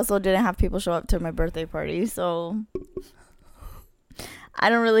 but I also didn't have people show up to my birthday party, so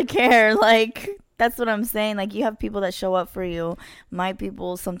I don't really care. Like, that's what I'm saying. Like, you have people that show up for you. My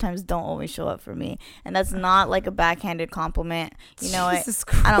people sometimes don't always show up for me, and that's not like a backhanded compliment. You know, I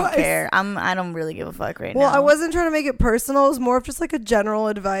don't care. I don't really give a fuck right now. Well, I wasn't trying to make it personal. It was more of just like a general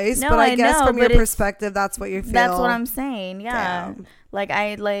advice. No, but I guess from your perspective, that's what you feel. That's what I'm saying. Yeah. Damn.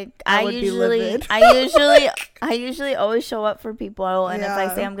 I usually always show up for people, and if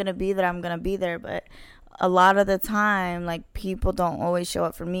I say I'm gonna be there, I'm gonna be there. But a lot of the time, like, people don't always show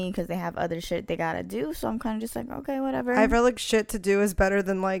up for me because they have other shit they gotta do. So I'm kind of just like, okay, whatever. I feel like shit to do is better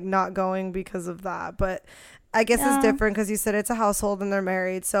than, like, not going because of that. But I guess it's different because you said it's a household and they're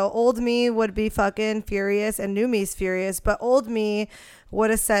married. So old me would be fucking furious and new me's furious. But old me would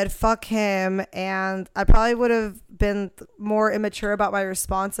have said, fuck him. And I probably would have been more immature about my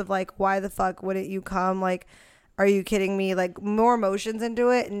response of, like, why the fuck wouldn't you come? Like, are you kidding me? Like, more emotions into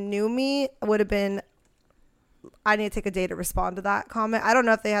it. New me would have been, I need to take a day to respond to that comment. I don't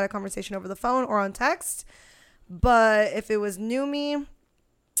know if they had a conversation over the phone or on text, but if it was new me,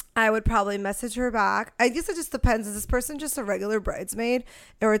 I would probably message her back. I guess it just depends. Is this person just a regular bridesmaid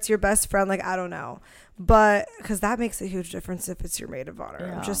or it's your best friend? Like, I don't know. But because that makes a huge difference if it's your maid of honor.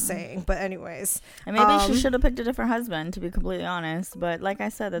 Yeah. I'm just saying. But anyways. And maybe she should have picked a different husband, to be completely honest. But like I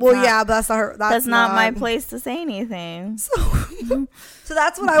said, but that's not her. That's not my place to say anything. So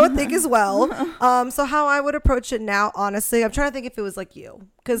that's what I would think as well. So how I would approach it now, honestly, I'm trying to think if it was like you.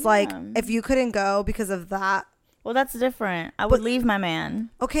 Because like if you couldn't go because of that. Well, that's different. I would leave my man.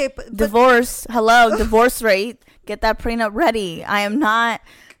 Okay, but divorce. Hello, divorce rate. Get that prenup ready. I am not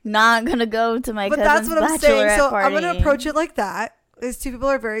gonna go to my cousin's bachelorette party. But that's what I'm saying. So I'm gonna approach it like that. These two people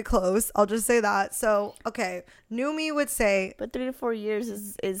are very close. I'll just say that. So okay, new me would say. But 3 to 4 years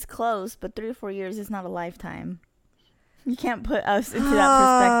is close. But 3 to 4 years is not a lifetime. You can't put us into that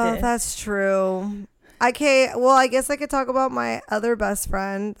perspective. That's true. Okay, well, I guess I could talk about my other best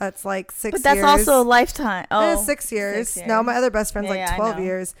friend. That's like 6 years. But that's also a lifetime. Oh, 6 years. 6 years. No, my other best friend's like 12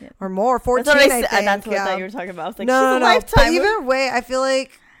 years or more, 14. I think. That's what I thought you were talking about. I was like, no. Lifetime. But either way, I feel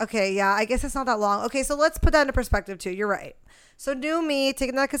like okay, yeah, I guess it's not that long. Okay, so let's put that into perspective too. You're right. So new me,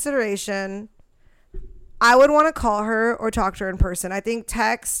 taking that consideration, I would want to call her or talk to her in person. I think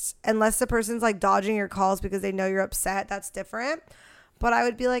text, unless the person's like dodging your calls because they know you're upset, that's different. But I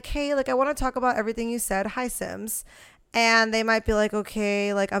would be like, hey, like, I want to talk about everything you said. Hi, Sims. And they might be like,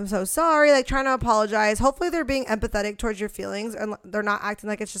 okay, like, I'm so sorry, like, trying to apologize. Hopefully they're being empathetic towards your feelings and they're not acting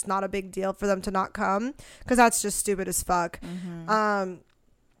like it's just not a big deal for them to not come, because that's just stupid as fuck. Mm-hmm.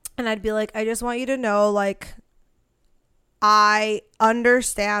 And I'd be like, I just want you to know, like, I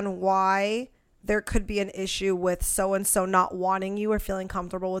understand why there could be an issue with so-and-so not wanting you or feeling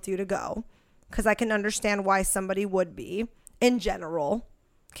comfortable with you to go, because I can understand why somebody would be. In general,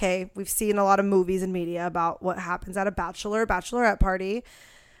 okay, we've seen a lot of movies and media about what happens at a bachelorette party.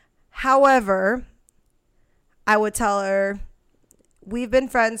 However, I would tell her, we've been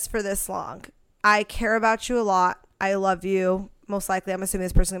friends for this long. I care about you a lot. I love you. Most likely, I'm assuming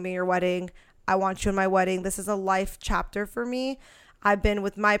this person going to be in your wedding. I want you in my wedding. This is a life chapter for me. I've been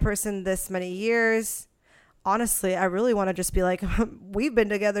with my person this many years. Honestly, I really want to just be like, we've been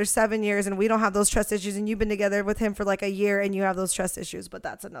together 7 years and we don't have those trust issues, and you've been together with him for like a year and you have those trust issues. But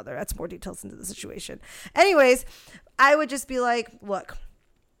that's more details into the situation. Anyways, I would just be like, look,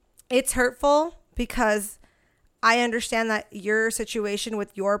 it's hurtful because I understand that your situation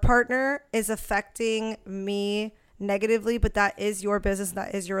with your partner is affecting me negatively, but that is your business.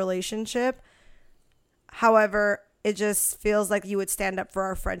 That is your relationship. However, it just feels like you would stand up for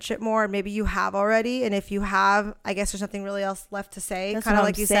our friendship more. And maybe you have already. And if you have, I guess there's nothing really else left to say. Kind of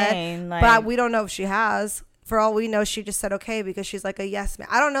like you said. Like, but we don't know if she has. For all we know, she just said okay because she's like a yes man.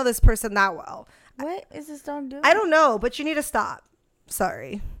 I don't know this person that well. What is this dog doing? I don't know, but you need to stop.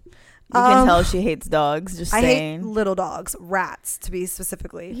 Sorry. You can tell she hates dogs. Just saying. I hate little dogs. Rats, to be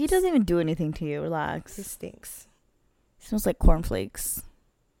specifically. He doesn't even do anything to you. Relax. He stinks. He smells like cornflakes.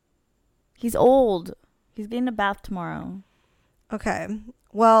 He's old. He's getting a bath tomorrow. Okay.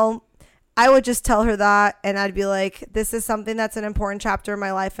 Well, I would just tell her that, and I'd be like, this is something that's an important chapter in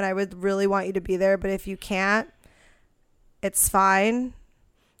my life, and I would really want you to be there, but if you can't, it's fine.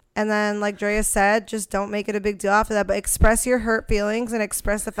 And then, like Drea said, just don't make it a big deal after that, but express your hurt feelings and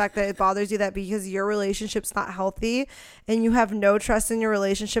express the fact that it bothers you, that because your relationship's not healthy and you have no trust in your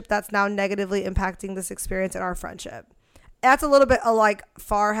relationship, that's now negatively impacting this experience and our friendship. That's a little bit like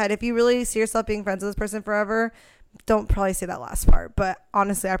far ahead. If you really see yourself being friends with this person forever, don't probably say that last part. But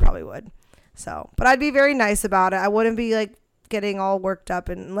honestly, I probably would. So, but I'd be very nice about it. I wouldn't be like getting all worked up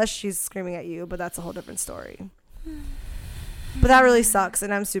unless she's screaming at you, but that's a whole different story. But that really sucks,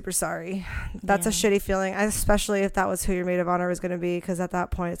 and I'm super sorry. That's a shitty feeling, especially if that was who your maid of honor was going to be, because at that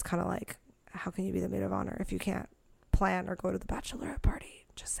point, it's kind of like, how can you be the maid of honor if you can't plan or go to the bachelorette party?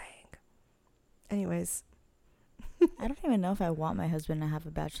 Just saying. Anyways. I don't even know if I want my husband to have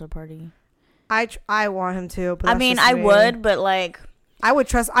a bachelor party. I want him to. But I mean, I would, but like, I would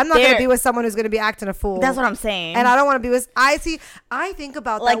trust. I'm not going to be with someone who's going to be acting a fool. That's what I'm saying. And I don't want to be with. I think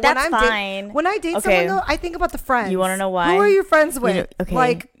about like that. That's fine. When I date someone, though, I think about the friends. You want to know why? Who are you friends with? Okay,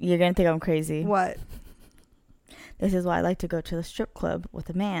 like, you're gonna think I'm crazy. What? This is why I like to go to the strip club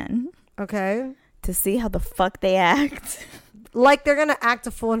with a man. Okay. To see how the fuck they act. Like they're gonna act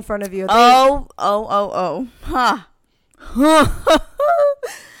a fool in front of you. Huh.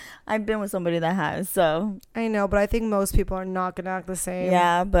 I've been with somebody that has, so I know, but I think most people are not gonna act the same.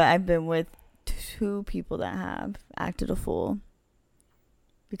 Yeah, but I've been with 2 people that have acted a fool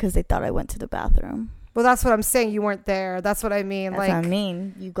because they thought I went to the bathroom. Well, that's what I'm saying. You weren't there. That's what I mean. That's like, what I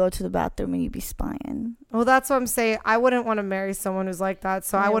mean. You go to the bathroom and you be spying. Well, that's what I'm saying. I wouldn't want to marry someone who's like that.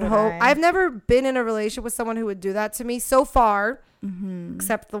 So I would Neither hope. would I. I've never been in a relationship with someone who would do that to me so far,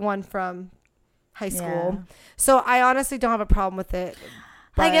 except the one from high school. Yeah. So I honestly don't have a problem with it.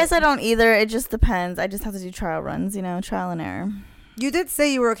 I guess I don't either. It just depends. I just have to do trial runs, trial and error. You did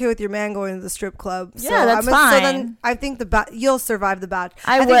say you were okay with your man going to the strip club. So Yeah, that's fine. So then I think you'll survive the batch.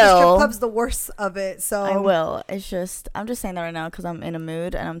 I think the strip will. club's the worst of it. So I will. It's just, I'm just saying that right now because I'm in a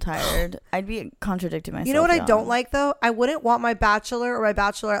mood and I'm tired. I'd be contradicting myself. You know what I y'all. don't like though? I wouldn't want my bachelor or my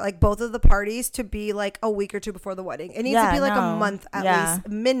bachelorette, like both of the parties, to be like a week or two before the wedding. It needs to be like a month at least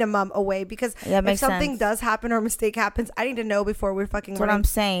minimum away, because if something does happen or a mistake happens, I need to know before we're fucking. That's what I'm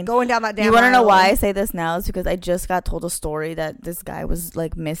saying. Going down that damn. You want to know aisle. why I say this now? Is because I just got told a story that this guy was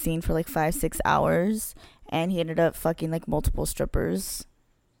like missing for like 5-6 hours, and he ended up fucking like multiple strippers.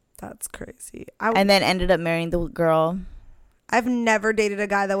 That's crazy. And then ended up marrying the girl. I've never dated a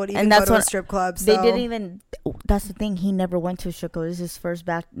guy that would even go to a strip club. So. They didn't even. That's the thing. He never went to a strip club. This is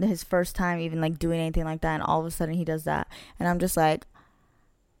his first time even like doing anything like that. And all of a sudden he does that, and I'm just like,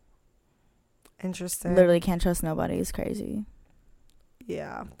 interesting. Literally can't trust nobody. It's crazy.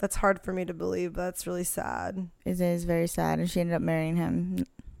 Yeah, that's hard for me to believe. But that's really sad. It is very sad, and she ended up marrying him.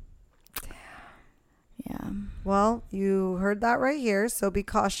 Yeah. Well, you heard that right here, so be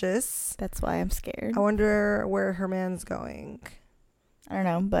cautious. That's why I'm scared. I wonder where her man's going. I don't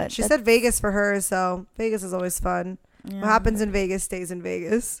know, but she said Vegas for her, so Vegas is always fun. Yeah. What happens in Vegas stays in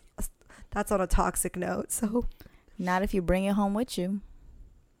Vegas. That's on a toxic note, so. Not if you bring it home with you.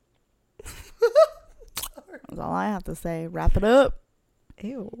 That's all I have to say. Wrap it up.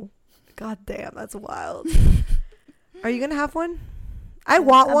 Ew. God damn, that's wild. Are you gonna have one? I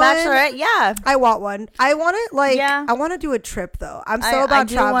want one. Bachelorette, yeah. I want one. I want it like, I want to do a trip though. I'm so about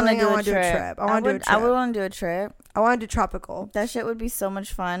traveling. I want to do a trip. I want to do a trip. I would want to do a trip. I want to do tropical. That shit would be so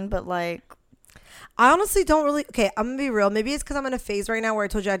much fun, but like, I honestly don't really. Okay, I'm gonna be real. Maybe it's because I'm in a phase right now where I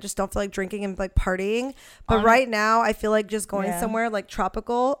told you I just don't feel like drinking and like partying. But right now, I feel like just going somewhere like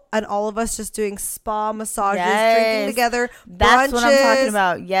tropical and all of us just doing spa massages, drinking together. That's brunches, what I'm talking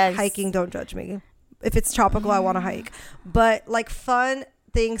about. Yes, hiking. Don't judge me. If it's tropical, I want to hike. But like fun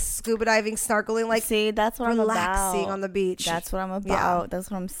things, scuba diving, snorkeling, like see, that's what relaxing I'm about. On the beach. That's what I'm about. Yeah. That's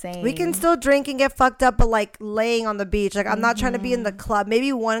what I'm saying. We can still drink and get fucked up, but like laying on the beach. Like I'm not trying to be in the club.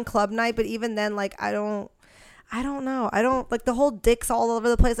 Maybe one club night, but even then, like I don't know. I don't like the whole dicks all over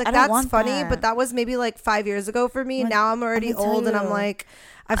the place. Like that's funny, but that was maybe like 5 years ago for me. Now I'm already old and I'm like,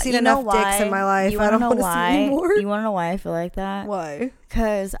 I've seen enough dicks in my life. I don't want to see anymore. You want to know why I feel like that? Why?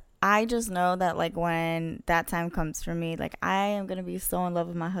 Because I just know that like when that time comes for me, like I am gonna be so in love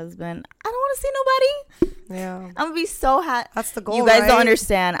with my husband. I don't want to see nobody. Yeah, I'm gonna be so happy. That's the goal. You guys don't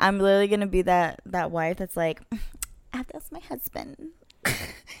understand. I'm literally gonna be that wife that's like, that's my husband.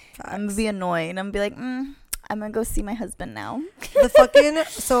 I'm gonna be annoyed. I'm gonna be like, I'm gonna go see my husband now. The fucking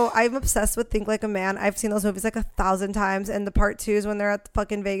so I'm obsessed with Think Like a Man. I've seen those movies like 1,000 times, and the part 2 is when they're at the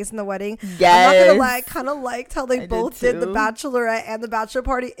fucking Vegas in the wedding. Yes. I'm not gonna lie, I kind of liked how they both did the bachelorette and the bachelor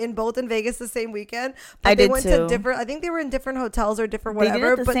party in Vegas the same weekend. But they went to different. I think they were in different hotels or different whatever.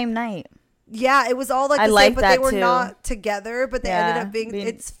 They did it the same night. Yeah, it was all like the same, but they were not together. But they ended up being.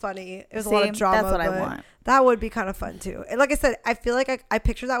 It's funny. It was a lot of drama. That's what I want. That would be kind of fun too. And like I said, I feel like I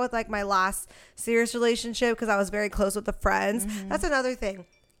picture that with like my last serious relationship because I was very close with the friends. That's another thing.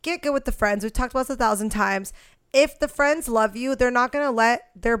 Get good with the friends. We've talked about this 1,000 times. If the friends love you, they're not going to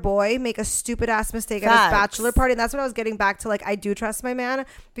let their boy make a stupid ass mistake at his bachelor party. And that's what I was getting back to. Like, I do trust my man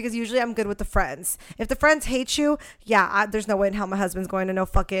because usually I'm good with the friends. If the friends hate you, there's no way in hell my husband's going to no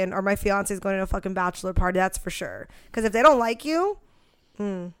fucking, or my fiance's going to no fucking bachelor party. That's for sure. Because if they don't like you,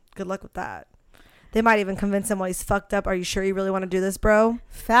 good luck with that. They might even convince him while he's fucked up. Are you sure you really want to do this, bro?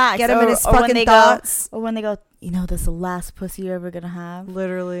 Facts. Get him in his fucking thoughts. Or when they go, this is the last pussy you're ever going to have.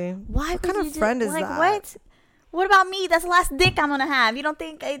 Literally. Why? What kind of friend is that? What? What about me? That's the last dick I'm gonna have. You don't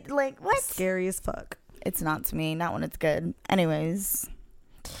think what? Scary as fuck. It's not to me. Not when it's good. Anyways.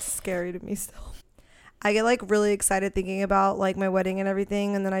 Scary to me still. I get like really excited thinking about like my wedding and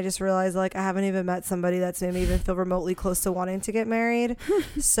everything, and then I just realize like I haven't even met somebody that's made me even feel remotely close to wanting to get married.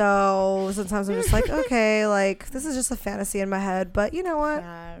 So sometimes I'm just like, okay, like this is just a fantasy in my head, but you know what?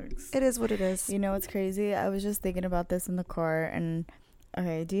 Facts. It is what it is. You know what's crazy? I was just thinking about this in the car, and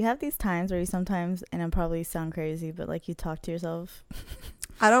okay, do you have these times where you sometimes, and I probably sound crazy, but like you talk to yourself?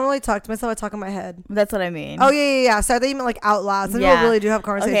 I don't really talk to myself. I talk in my head. That's what I mean. Oh, yeah. So I thought you meant like out loud. Some people really do have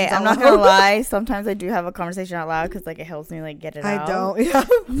conversations okay, out I'm not loud. going to lie. Sometimes I do have a conversation out loud because, like, it helps me, like, get it out. I don't, yeah.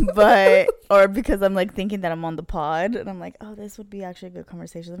 But, or because I'm, like, thinking that I'm on the pod. And I'm like, oh, this would be actually a good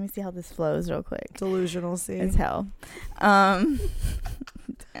conversation. Let me see how this flows real quick. Delusional, see. It's hell. Damn.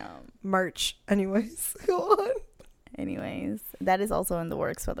 Merch. Anyways, go on. Anyways, that is also in the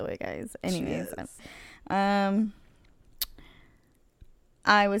works, by the way, guys. Anyways,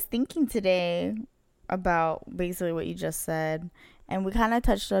 I was thinking today about basically what you just said, and we kind of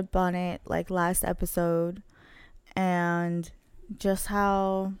touched upon it like last episode, and just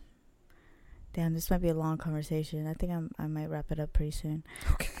how, damn, this might be a long conversation. I think I might wrap it up pretty soon.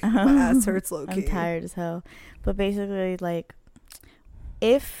 Okay. My ass hurts low key. I'm tired as hell. But basically, like,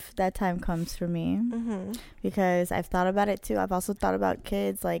 if that time comes for me, because I've thought about it too. I've also thought about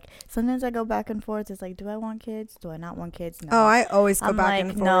kids. Like, sometimes I go back and forth. It's like, do I want kids? Do I not want kids? No. Oh, I always go back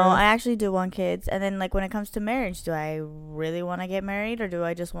and forth. No, I actually do want kids. And then, like, when it comes to marriage, do I really want to get married, or do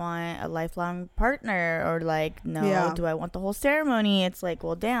I just want a lifelong partner? Or, like, no, do I want the whole ceremony? It's like,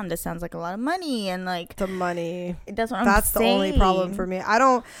 well, damn, this sounds like a lot of money. And, like, the money. That's what I'm saying. The only problem for me.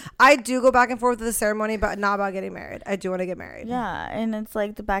 I do go back and forth with the ceremony, but not about getting married. I do want to get married. Yeah, and it's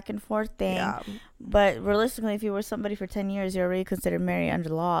like the back and forth thing. Yeah. But realistically, if you were somebody for 10 years, you're already considered married under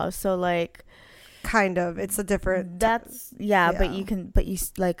law. So, like, kind of, it's a different. That's but you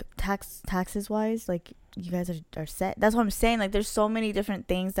like taxes wise, like, you guys are set. That's what I'm saying. Like, there's so many different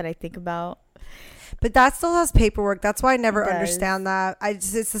things that I think about. But that still has paperwork. That's why I never understand that.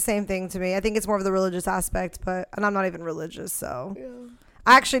 It's the same thing to me. I think it's more of the religious aspect, and I'm not even religious, so. Yeah.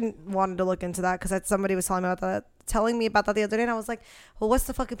 I actually wanted to look into that because somebody was telling me about that the other day, and I was like, well, what's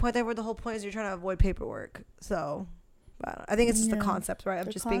the fucking point there? Where the whole point is you're trying to avoid paperwork. So, but I think it's just the concept, right, of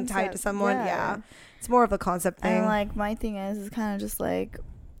just being tied to someone. Yeah. It's more of a concept thing. And, like, my thing is kind of just like,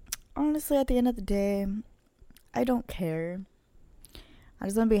 honestly, at the end of the day, I don't care. I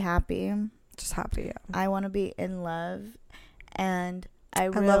just want to be happy. Just happy, yeah. I want to be in love, and I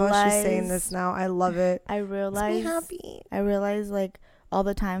love how she's saying this now. I love it. I realize, be happy. I realize, like, all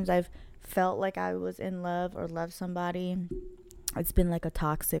the times I've felt like I was in love or loved somebody, it's been like a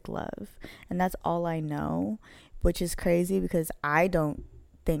toxic love, and that's all I know, which is crazy because I don't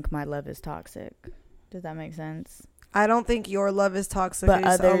think my love is toxic. Does that make sense? I don't think your love is toxic. But you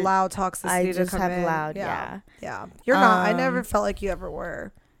just allow toxicity to come in. I just have allowed, yeah. You're not. I never felt like you ever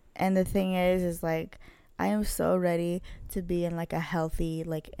were. And the thing is like, I am so ready to be in, like, a healthy,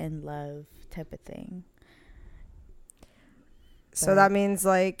 like, in love type of thing. So that means,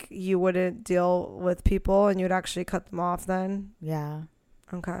 like, you wouldn't deal with people and you would actually cut them off then? Yeah.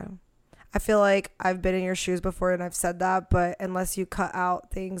 Okay. I feel like I've been in your shoes before and I've said that, but unless you cut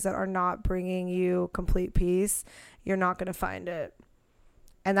out things that are not bringing you complete peace, you're not going to find it.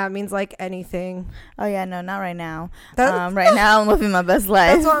 And that means, like, anything. Oh, yeah, no, not right now. Right now, I'm living my best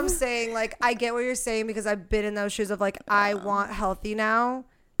life. That's what I'm saying. Like, I get what you're saying because I've been in those shoes of, like, I want healthy now,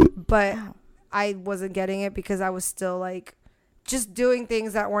 but I wasn't getting it because I was still, like, just doing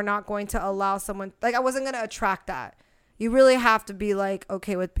things that were not going to allow someone, like, I wasn't going to attract that. You really have to be, like,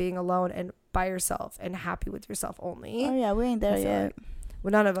 okay with being alone and by yourself and happy with yourself only. Oh, yeah, we ain't there yet. Like,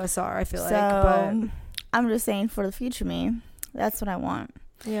 well, none of us are, I feel like. But I'm just saying, for the future me, that's what I want.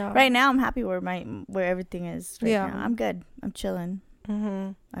 Yeah. Right now, I'm happy where everything is right now. I'm good. I'm chilling.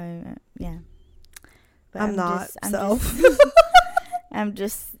 Mm-hmm. Yeah. But I'm not. I'm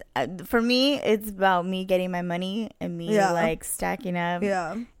just for me, it's about me getting my money and me like stacking up.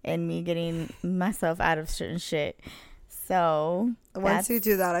 Yeah. And me getting myself out of certain shit. So once you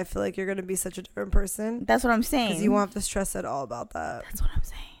do that, I feel like you're gonna be such a different person. That's what I'm saying. Because you won't have to stress at all about that. That's what I'm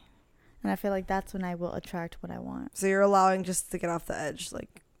saying. And I feel like that's when I will attract what I want. So you're allowing just to get off the edge,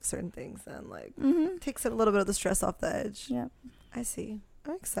 like, certain things, and, like, takes a little bit of the stress off the edge. Yep. I see.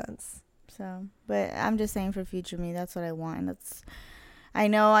 That makes sense. So, but I'm just saying, for future me, that's what I want. And I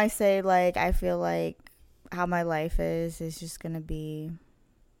know I say, like, I feel like how my life is just going to be,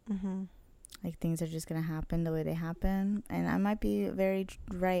 like, things are just going to happen the way they happen. And I might be very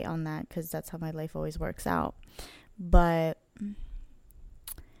right on that because that's how my life always works out. But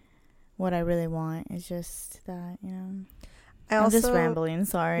what I really want is just that, you know. I'm just rambling,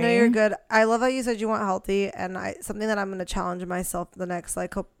 sorry. No, you're good. I love how you said you want healthy, and something that I'm going to challenge myself the next,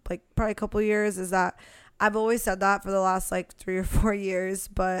 probably a couple years is that I've always said that for the last, 3 or 4 years,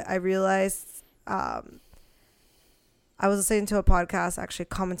 but I realized I was listening to a podcast, actually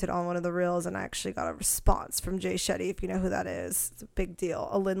commented on one of the reels, and I actually got a response from Jay Shetty, if you know who that is. It's a big deal.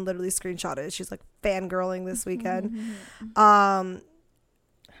 Alin literally screenshotted it. She's, fangirling this weekend.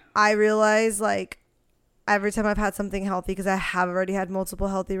 I realized, every time I've had something healthy, because I have already had multiple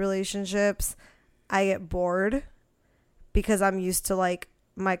healthy relationships, I get bored because I'm used to like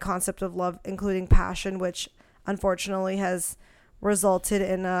my concept of love, including passion, which unfortunately has resulted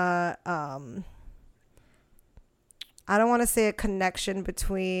in a, I don't want to say a connection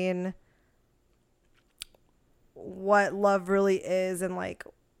between what love really is and like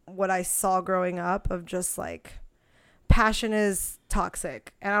what I saw growing up of just like passion is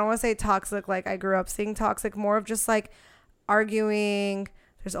toxic. And I don't want to say toxic like I grew up seeing toxic, more of just like arguing.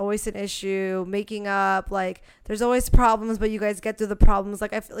 There's always an issue, making up, like there's always problems, but you guys get through the problems.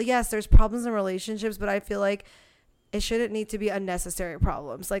 Like I feel, yes, there's problems in relationships, but I feel like it shouldn't need to be unnecessary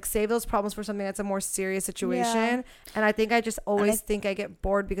problems. Like save those problems for something that's a more serious situation. Yeah. And I think I just always think I get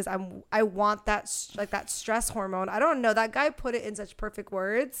bored because I want that like that stress hormone. I don't know. That guy put it in such perfect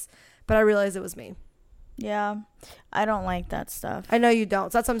words, but I realized it was me. Yeah, I don't like that stuff. I know you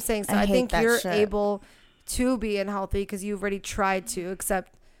don't. So that's what I'm saying. So I think you're shit. able to be unhealthy because you've already tried to,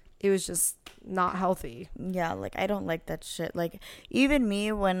 except it was just not healthy. Yeah, like I don't like that shit. Like even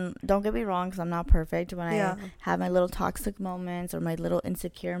me, when, don't get me wrong, because I'm not perfect, when I have my little toxic moments or my little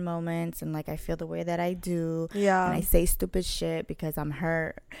insecure moments and like I feel the way that I do, and I say stupid shit because I'm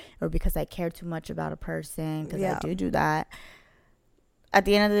hurt or because I care too much about a person, because I do that. At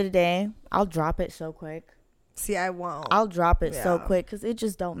the end of the day, I'll drop it so quick. See, I won't. I'll drop it so quick because it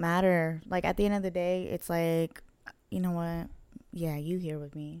just don't matter. Like at the end of the day, it's like, you know what? Yeah, you here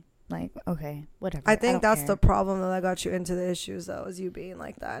with me. Like, okay, whatever. I think that's the problem that got you into the issues, though, is you being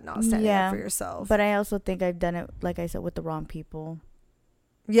like that, not standing up for yourself. But I also think I've done it, like I said, with the wrong people.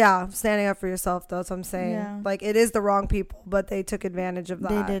 Yeah, standing up for yourself, though, that's what I'm saying. Yeah. Like, it is the wrong people, but they took advantage of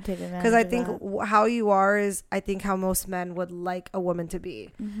that. They did take advantage because I think how you are is, I think, how most men would like a woman to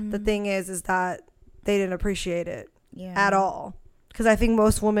be. Mm-hmm. The thing is that they didn't appreciate it at all. Because I think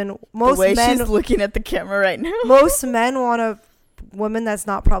most men... The way she's looking at the camera right now. Most men want a woman that's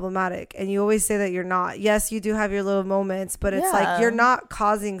not problematic, and you always say that you're not. Yes, you do have your little moments, but it's like you're not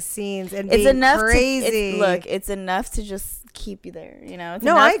causing scenes and being crazy. It's enough to just keep you there, you know.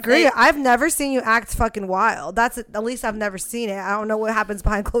 No, I agree. I've never seen you act fucking wild. That's at least I've never seen it. I don't know what happens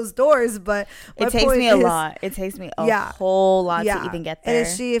behind closed doors, but it takes me a lot. It takes me a whole lot to even get there.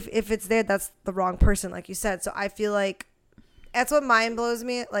 And if it's there, that's the wrong person, like you said. So I feel like that's what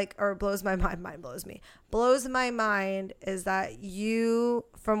blows my mind is that you,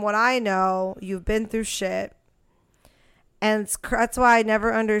 from what I know, you've been through shit. And that's why I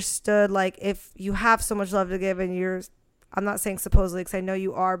never understood, like, if you have so much love to give and I'm not saying supposedly because I know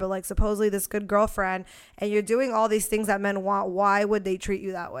you are, but like supposedly this good girlfriend and you're doing all these things that men want, why would they treat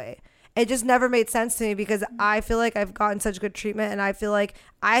you that way? It just never made sense to me because I feel like I've gotten such good treatment and I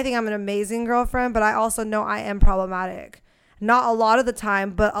think I'm an amazing girlfriend, but I also know I am problematic. Not a lot of the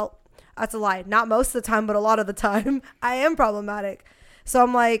time, but that's a lie. Not most of the time, but a lot of the time, I am problematic. So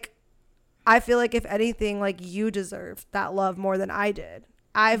I'm like, I feel like if anything, like you deserve that love more than I did.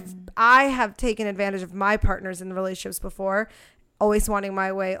 I have taken advantage of my partners in relationships before, always wanting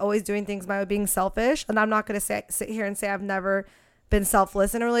my way, always doing things my way, being selfish. And I'm not going to sit here and say I've never been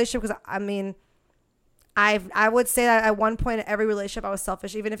selfless in a relationship because I mean, I would say that at one point in every relationship I was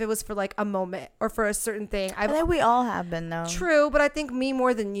selfish, even if it was for like a moment or for a certain thing. I think we all have been though. True, but I think me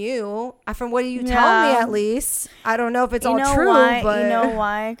more than you. From what you tell me, at least. I don't know if it's all true. But you know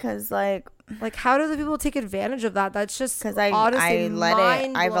why? Because like how do the people take advantage of that? That's just because I let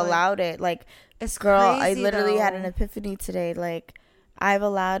it. I've allowed it. Like, it's girl, crazy, I literally had an epiphany today. Like, I've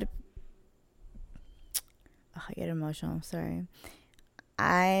allowed. Oh, I get emotional. I'm sorry.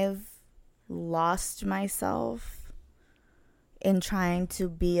 I've lost myself in trying to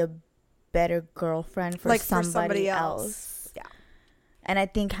be a better girlfriend for somebody else. Yeah. And I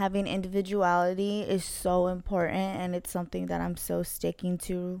think having individuality is so important, and it's something that I'm so sticking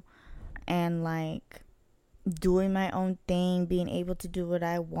to, and like doing my own thing, being able to do what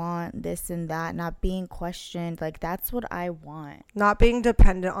I want, this and that, not being questioned. Like, that's what I want. Not being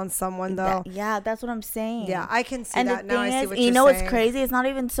dependent on someone, though. That's what I'm saying. Yeah, I can see that now. I see what you're saying. You know what's crazy? It's not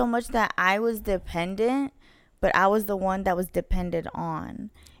even so much that I was dependent, but I was the one that was depended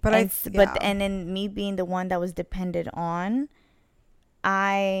on. And then me being the one that was depended on,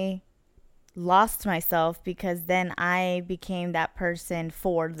 I lost myself because then I became that person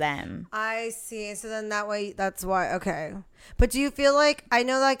for them. I see. So then that's why. Okay. But do you feel like, I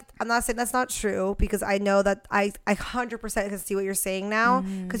know, like, I'm not saying that's not true because I know that I 100% can see what you're saying now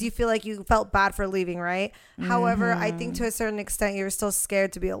because you feel like you felt bad for leaving, right? However, I think to a certain extent you're still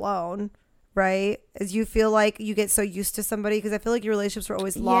scared to be alone. right? Is you feel like you get so used to somebody, because I feel like your relationships were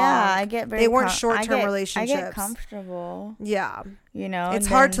always long. Yeah, I get very. They weren't short-term relationships. I get comfortable. Yeah, you know, it's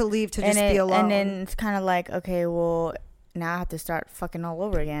hard to leave to just be alone. And then it's kind of like, okay, well, now I have to start fucking all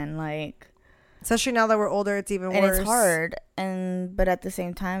over again, like. Especially now that we're older, it's even worse. And it's hard, but at the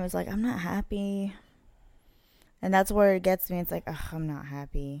same time, it's like I'm not happy, and that's where it gets me. It's like, ugh, I'm not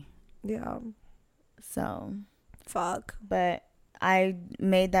happy. Yeah. So. Fuck. But I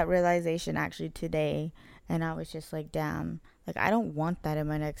made that realization actually today, and I was just like, damn, like I don't want that in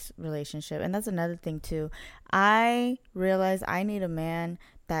my next relationship. And that's another thing too. I realized I need a man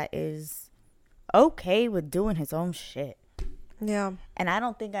that is okay with doing his own shit. Yeah. And I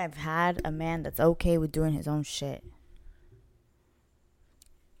don't think I've had a man that's okay with doing his own shit.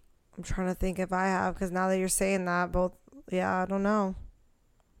 I'm trying to think if I have, because now that you're saying that, I don't know.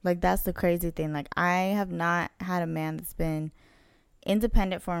 Like, that's the crazy thing. Like, I have not had a man that's been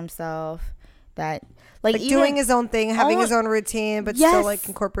independent for himself, that like doing his own thing, having his own routine, but still like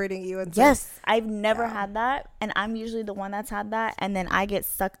incorporating you into. Yes, I've never had that, and I'm usually the one that's had that, and then I get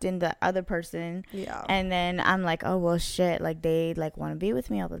sucked into the other person. Yeah. And then I'm like, oh well, shit, like they like want to be with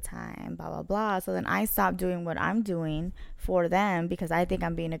me all the time, blah blah blah. So then I stop doing what I'm doing for them because I think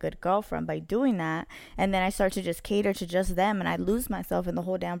I'm being a good girlfriend by doing that, and then I start to just cater to just them, and I lose myself in the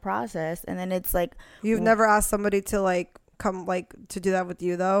whole damn process. And then it's like, you've never asked somebody to like come like to do that with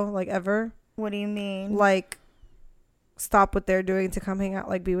you though, like ever? What do you mean? Like, stop what they're doing to come hang out,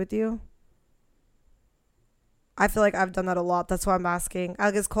 like be with you? I feel like I've done that a lot. That's why I'm asking.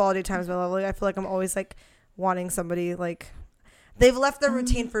 I guess quality times, but like, I feel like I'm always like wanting somebody, like they've left their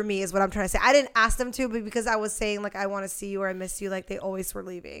routine for me is what I'm trying to say. I didn't ask them to, but because I was saying like I want to see you or I miss you, like they always were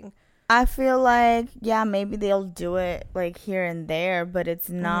leaving. I feel like, yeah, maybe they'll do it like here and there, but it's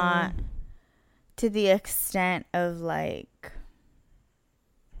not to the extent of like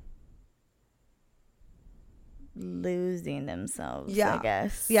losing themselves, I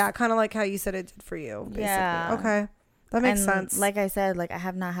guess. Yeah, kind of like how you said it did for you, basically. Yeah. Okay. That makes sense. Like I said, like I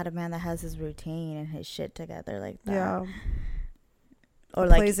have not had a man that has his routine and his shit together like that. Yeah. Or it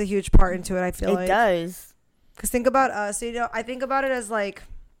like plays a huge part into it, I feel like. It does. Because think about us, you know, I think about it as like,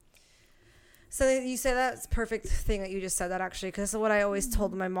 so you say that's perfect thing that you just said that actually, because what I always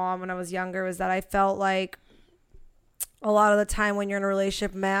told my mom when I was younger was that I felt like a lot of the time when you're in a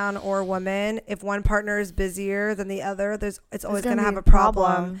relationship, man or woman, if one partner is busier than the other, it's always going to have a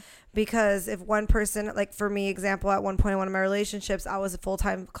problem. Because if one person, like for me, example, at one point in one of my relationships, I was a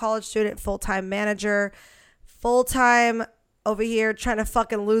full-time college student, full-time manager, full-time over here trying to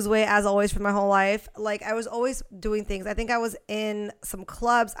fucking lose weight as always for my whole life. Like I was always doing things. I think I was in some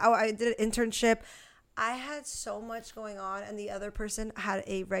clubs. I did an internship. I had so much going on, and the other person had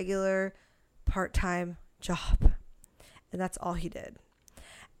a regular part-time job. And that's all he did.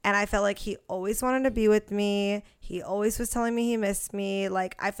 And I felt like he always wanted to be with me. He always was telling me he missed me.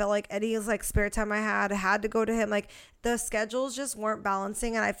 Like, I felt like any like spare time I had to go to him. Like, the schedules just weren't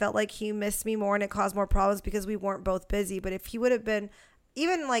balancing. And I felt like he missed me more, and it caused more problems because we weren't both busy. But if he would have been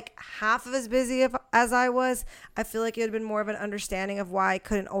even like half of as busy as I was, I feel like it would have been more of an understanding of why I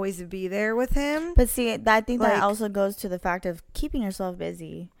couldn't always be there with him. But see, I think that also goes to the fact of keeping yourself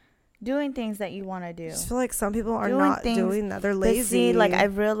busy. Doing things that you want to do. I just feel like some people are not doing that. They're lazy. See, like I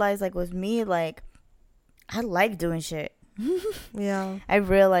realized, like with me, like I like doing shit. Yeah. I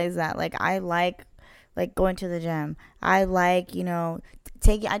realized that, like I like going to the gym. I like, you know,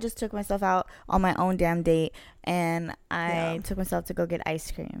 I just took myself out on my own damn date, and I took myself to go get ice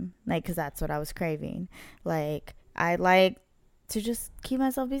cream, like because that's what I was craving. Like I like to just keep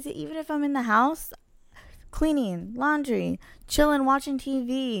myself busy, even if I'm in the house. Cleaning, laundry, chilling, watching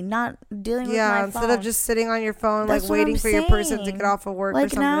TV, not dealing with my phone. Yeah, instead of just sitting on your phone, that's like waiting for your person to get off of work or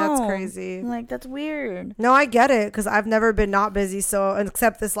something. That's crazy. Like, that's weird. No, I get it, because I've never been not busy, so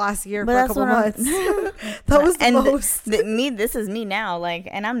except this last year for a couple months. That was the most. This is me now, like,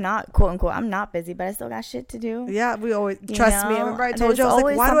 and I'm not, quote unquote, I'm not busy, but I still got shit to do. Yeah, we always, trust me. I remember I told you, I was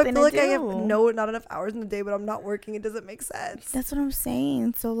like, why do I feel like I have not enough hours in the day, but I'm not working? It doesn't make sense. That's what I'm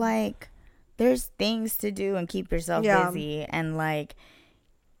saying. So, like, there's things to do and keep yourself busy, and like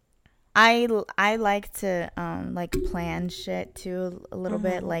I like to like plan shit too a little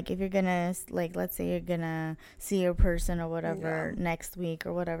bit. Like if you're gonna, like, let's say you're gonna see your person or whatever next week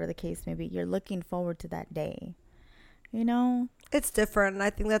or whatever the case may be, you're looking forward to that day, you know. It's different, and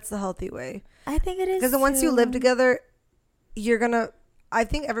I think that's the healthy way. I think it is, because once you live together, you're gonna, I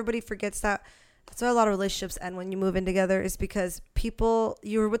think everybody forgets that. That's why a lot of relationships end when you move in together, is because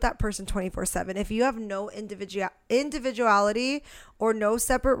you're with that person 24/7. If you have no individuality or no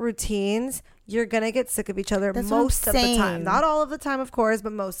separate routines, you're gonna get sick of each other. That's most what of I'm the time. saying. Not all of the time, of course,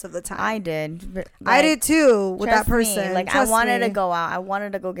 but most of the time. I did. I did too with that trust me, person. Like, Trust I wanted me. to go out. I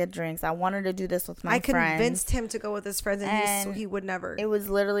wanted to go get drinks. I wanted to do this with my friends. I convinced him to go with his friends, and he would never. It was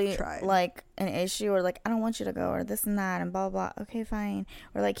literally try. like an issue, or like, I don't want you to go, or this and that, and blah blah blah. Okay, fine.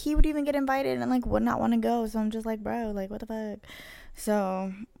 Or like, he would even get invited and like would not want to go. So I'm just like, bro, like, what the fuck?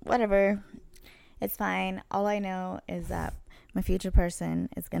 So whatever, it's fine. All I know is that my future person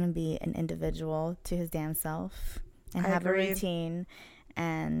is gonna be an individual to his damn self and have a routine,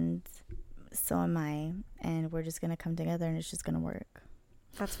 and so am I, and we're just gonna come together, and it's just gonna work.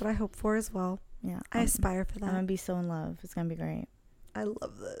 That's what I hope for as well. Yeah, I aspire for that. I'm gonna be so in love. It's gonna be great. I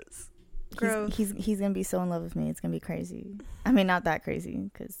love this. He's gonna be so in love with me. It's gonna be crazy. I mean, not that crazy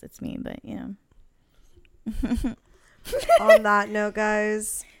because it's me, but you know. On that note,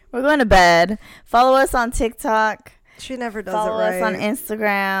 guys, we're going to bed. Follow us on TikTok. She never does Follow it right. us on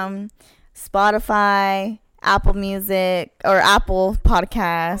Instagram, Spotify, Apple Music, or Apple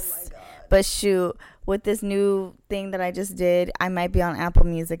Podcasts. Oh my God. But shoot, with this new thing that I just did, I might be on Apple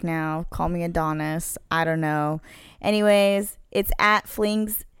Music now. Call me Adonis. I don't know. Anyways, it's at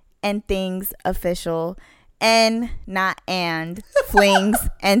Flings and Things Official. Flings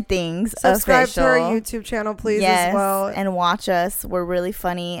and Things Subscribe Official. to our YouTube channel, please, as well. And watch us. We're really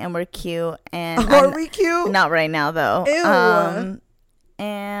funny and we're cute. And are we cute? Not right now, though. Ew.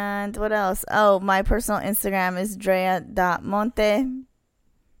 And what else? Oh, my personal Instagram is drea.monte.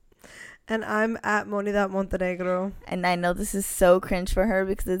 And I'm at Moni.Montenegro. And I know this is so cringe for her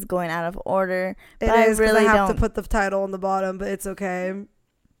because it's going out of order. It but is, because I really I have don't. to put the title on the bottom, but it's okay.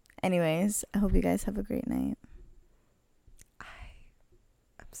 Anyways, I hope you guys have a great night.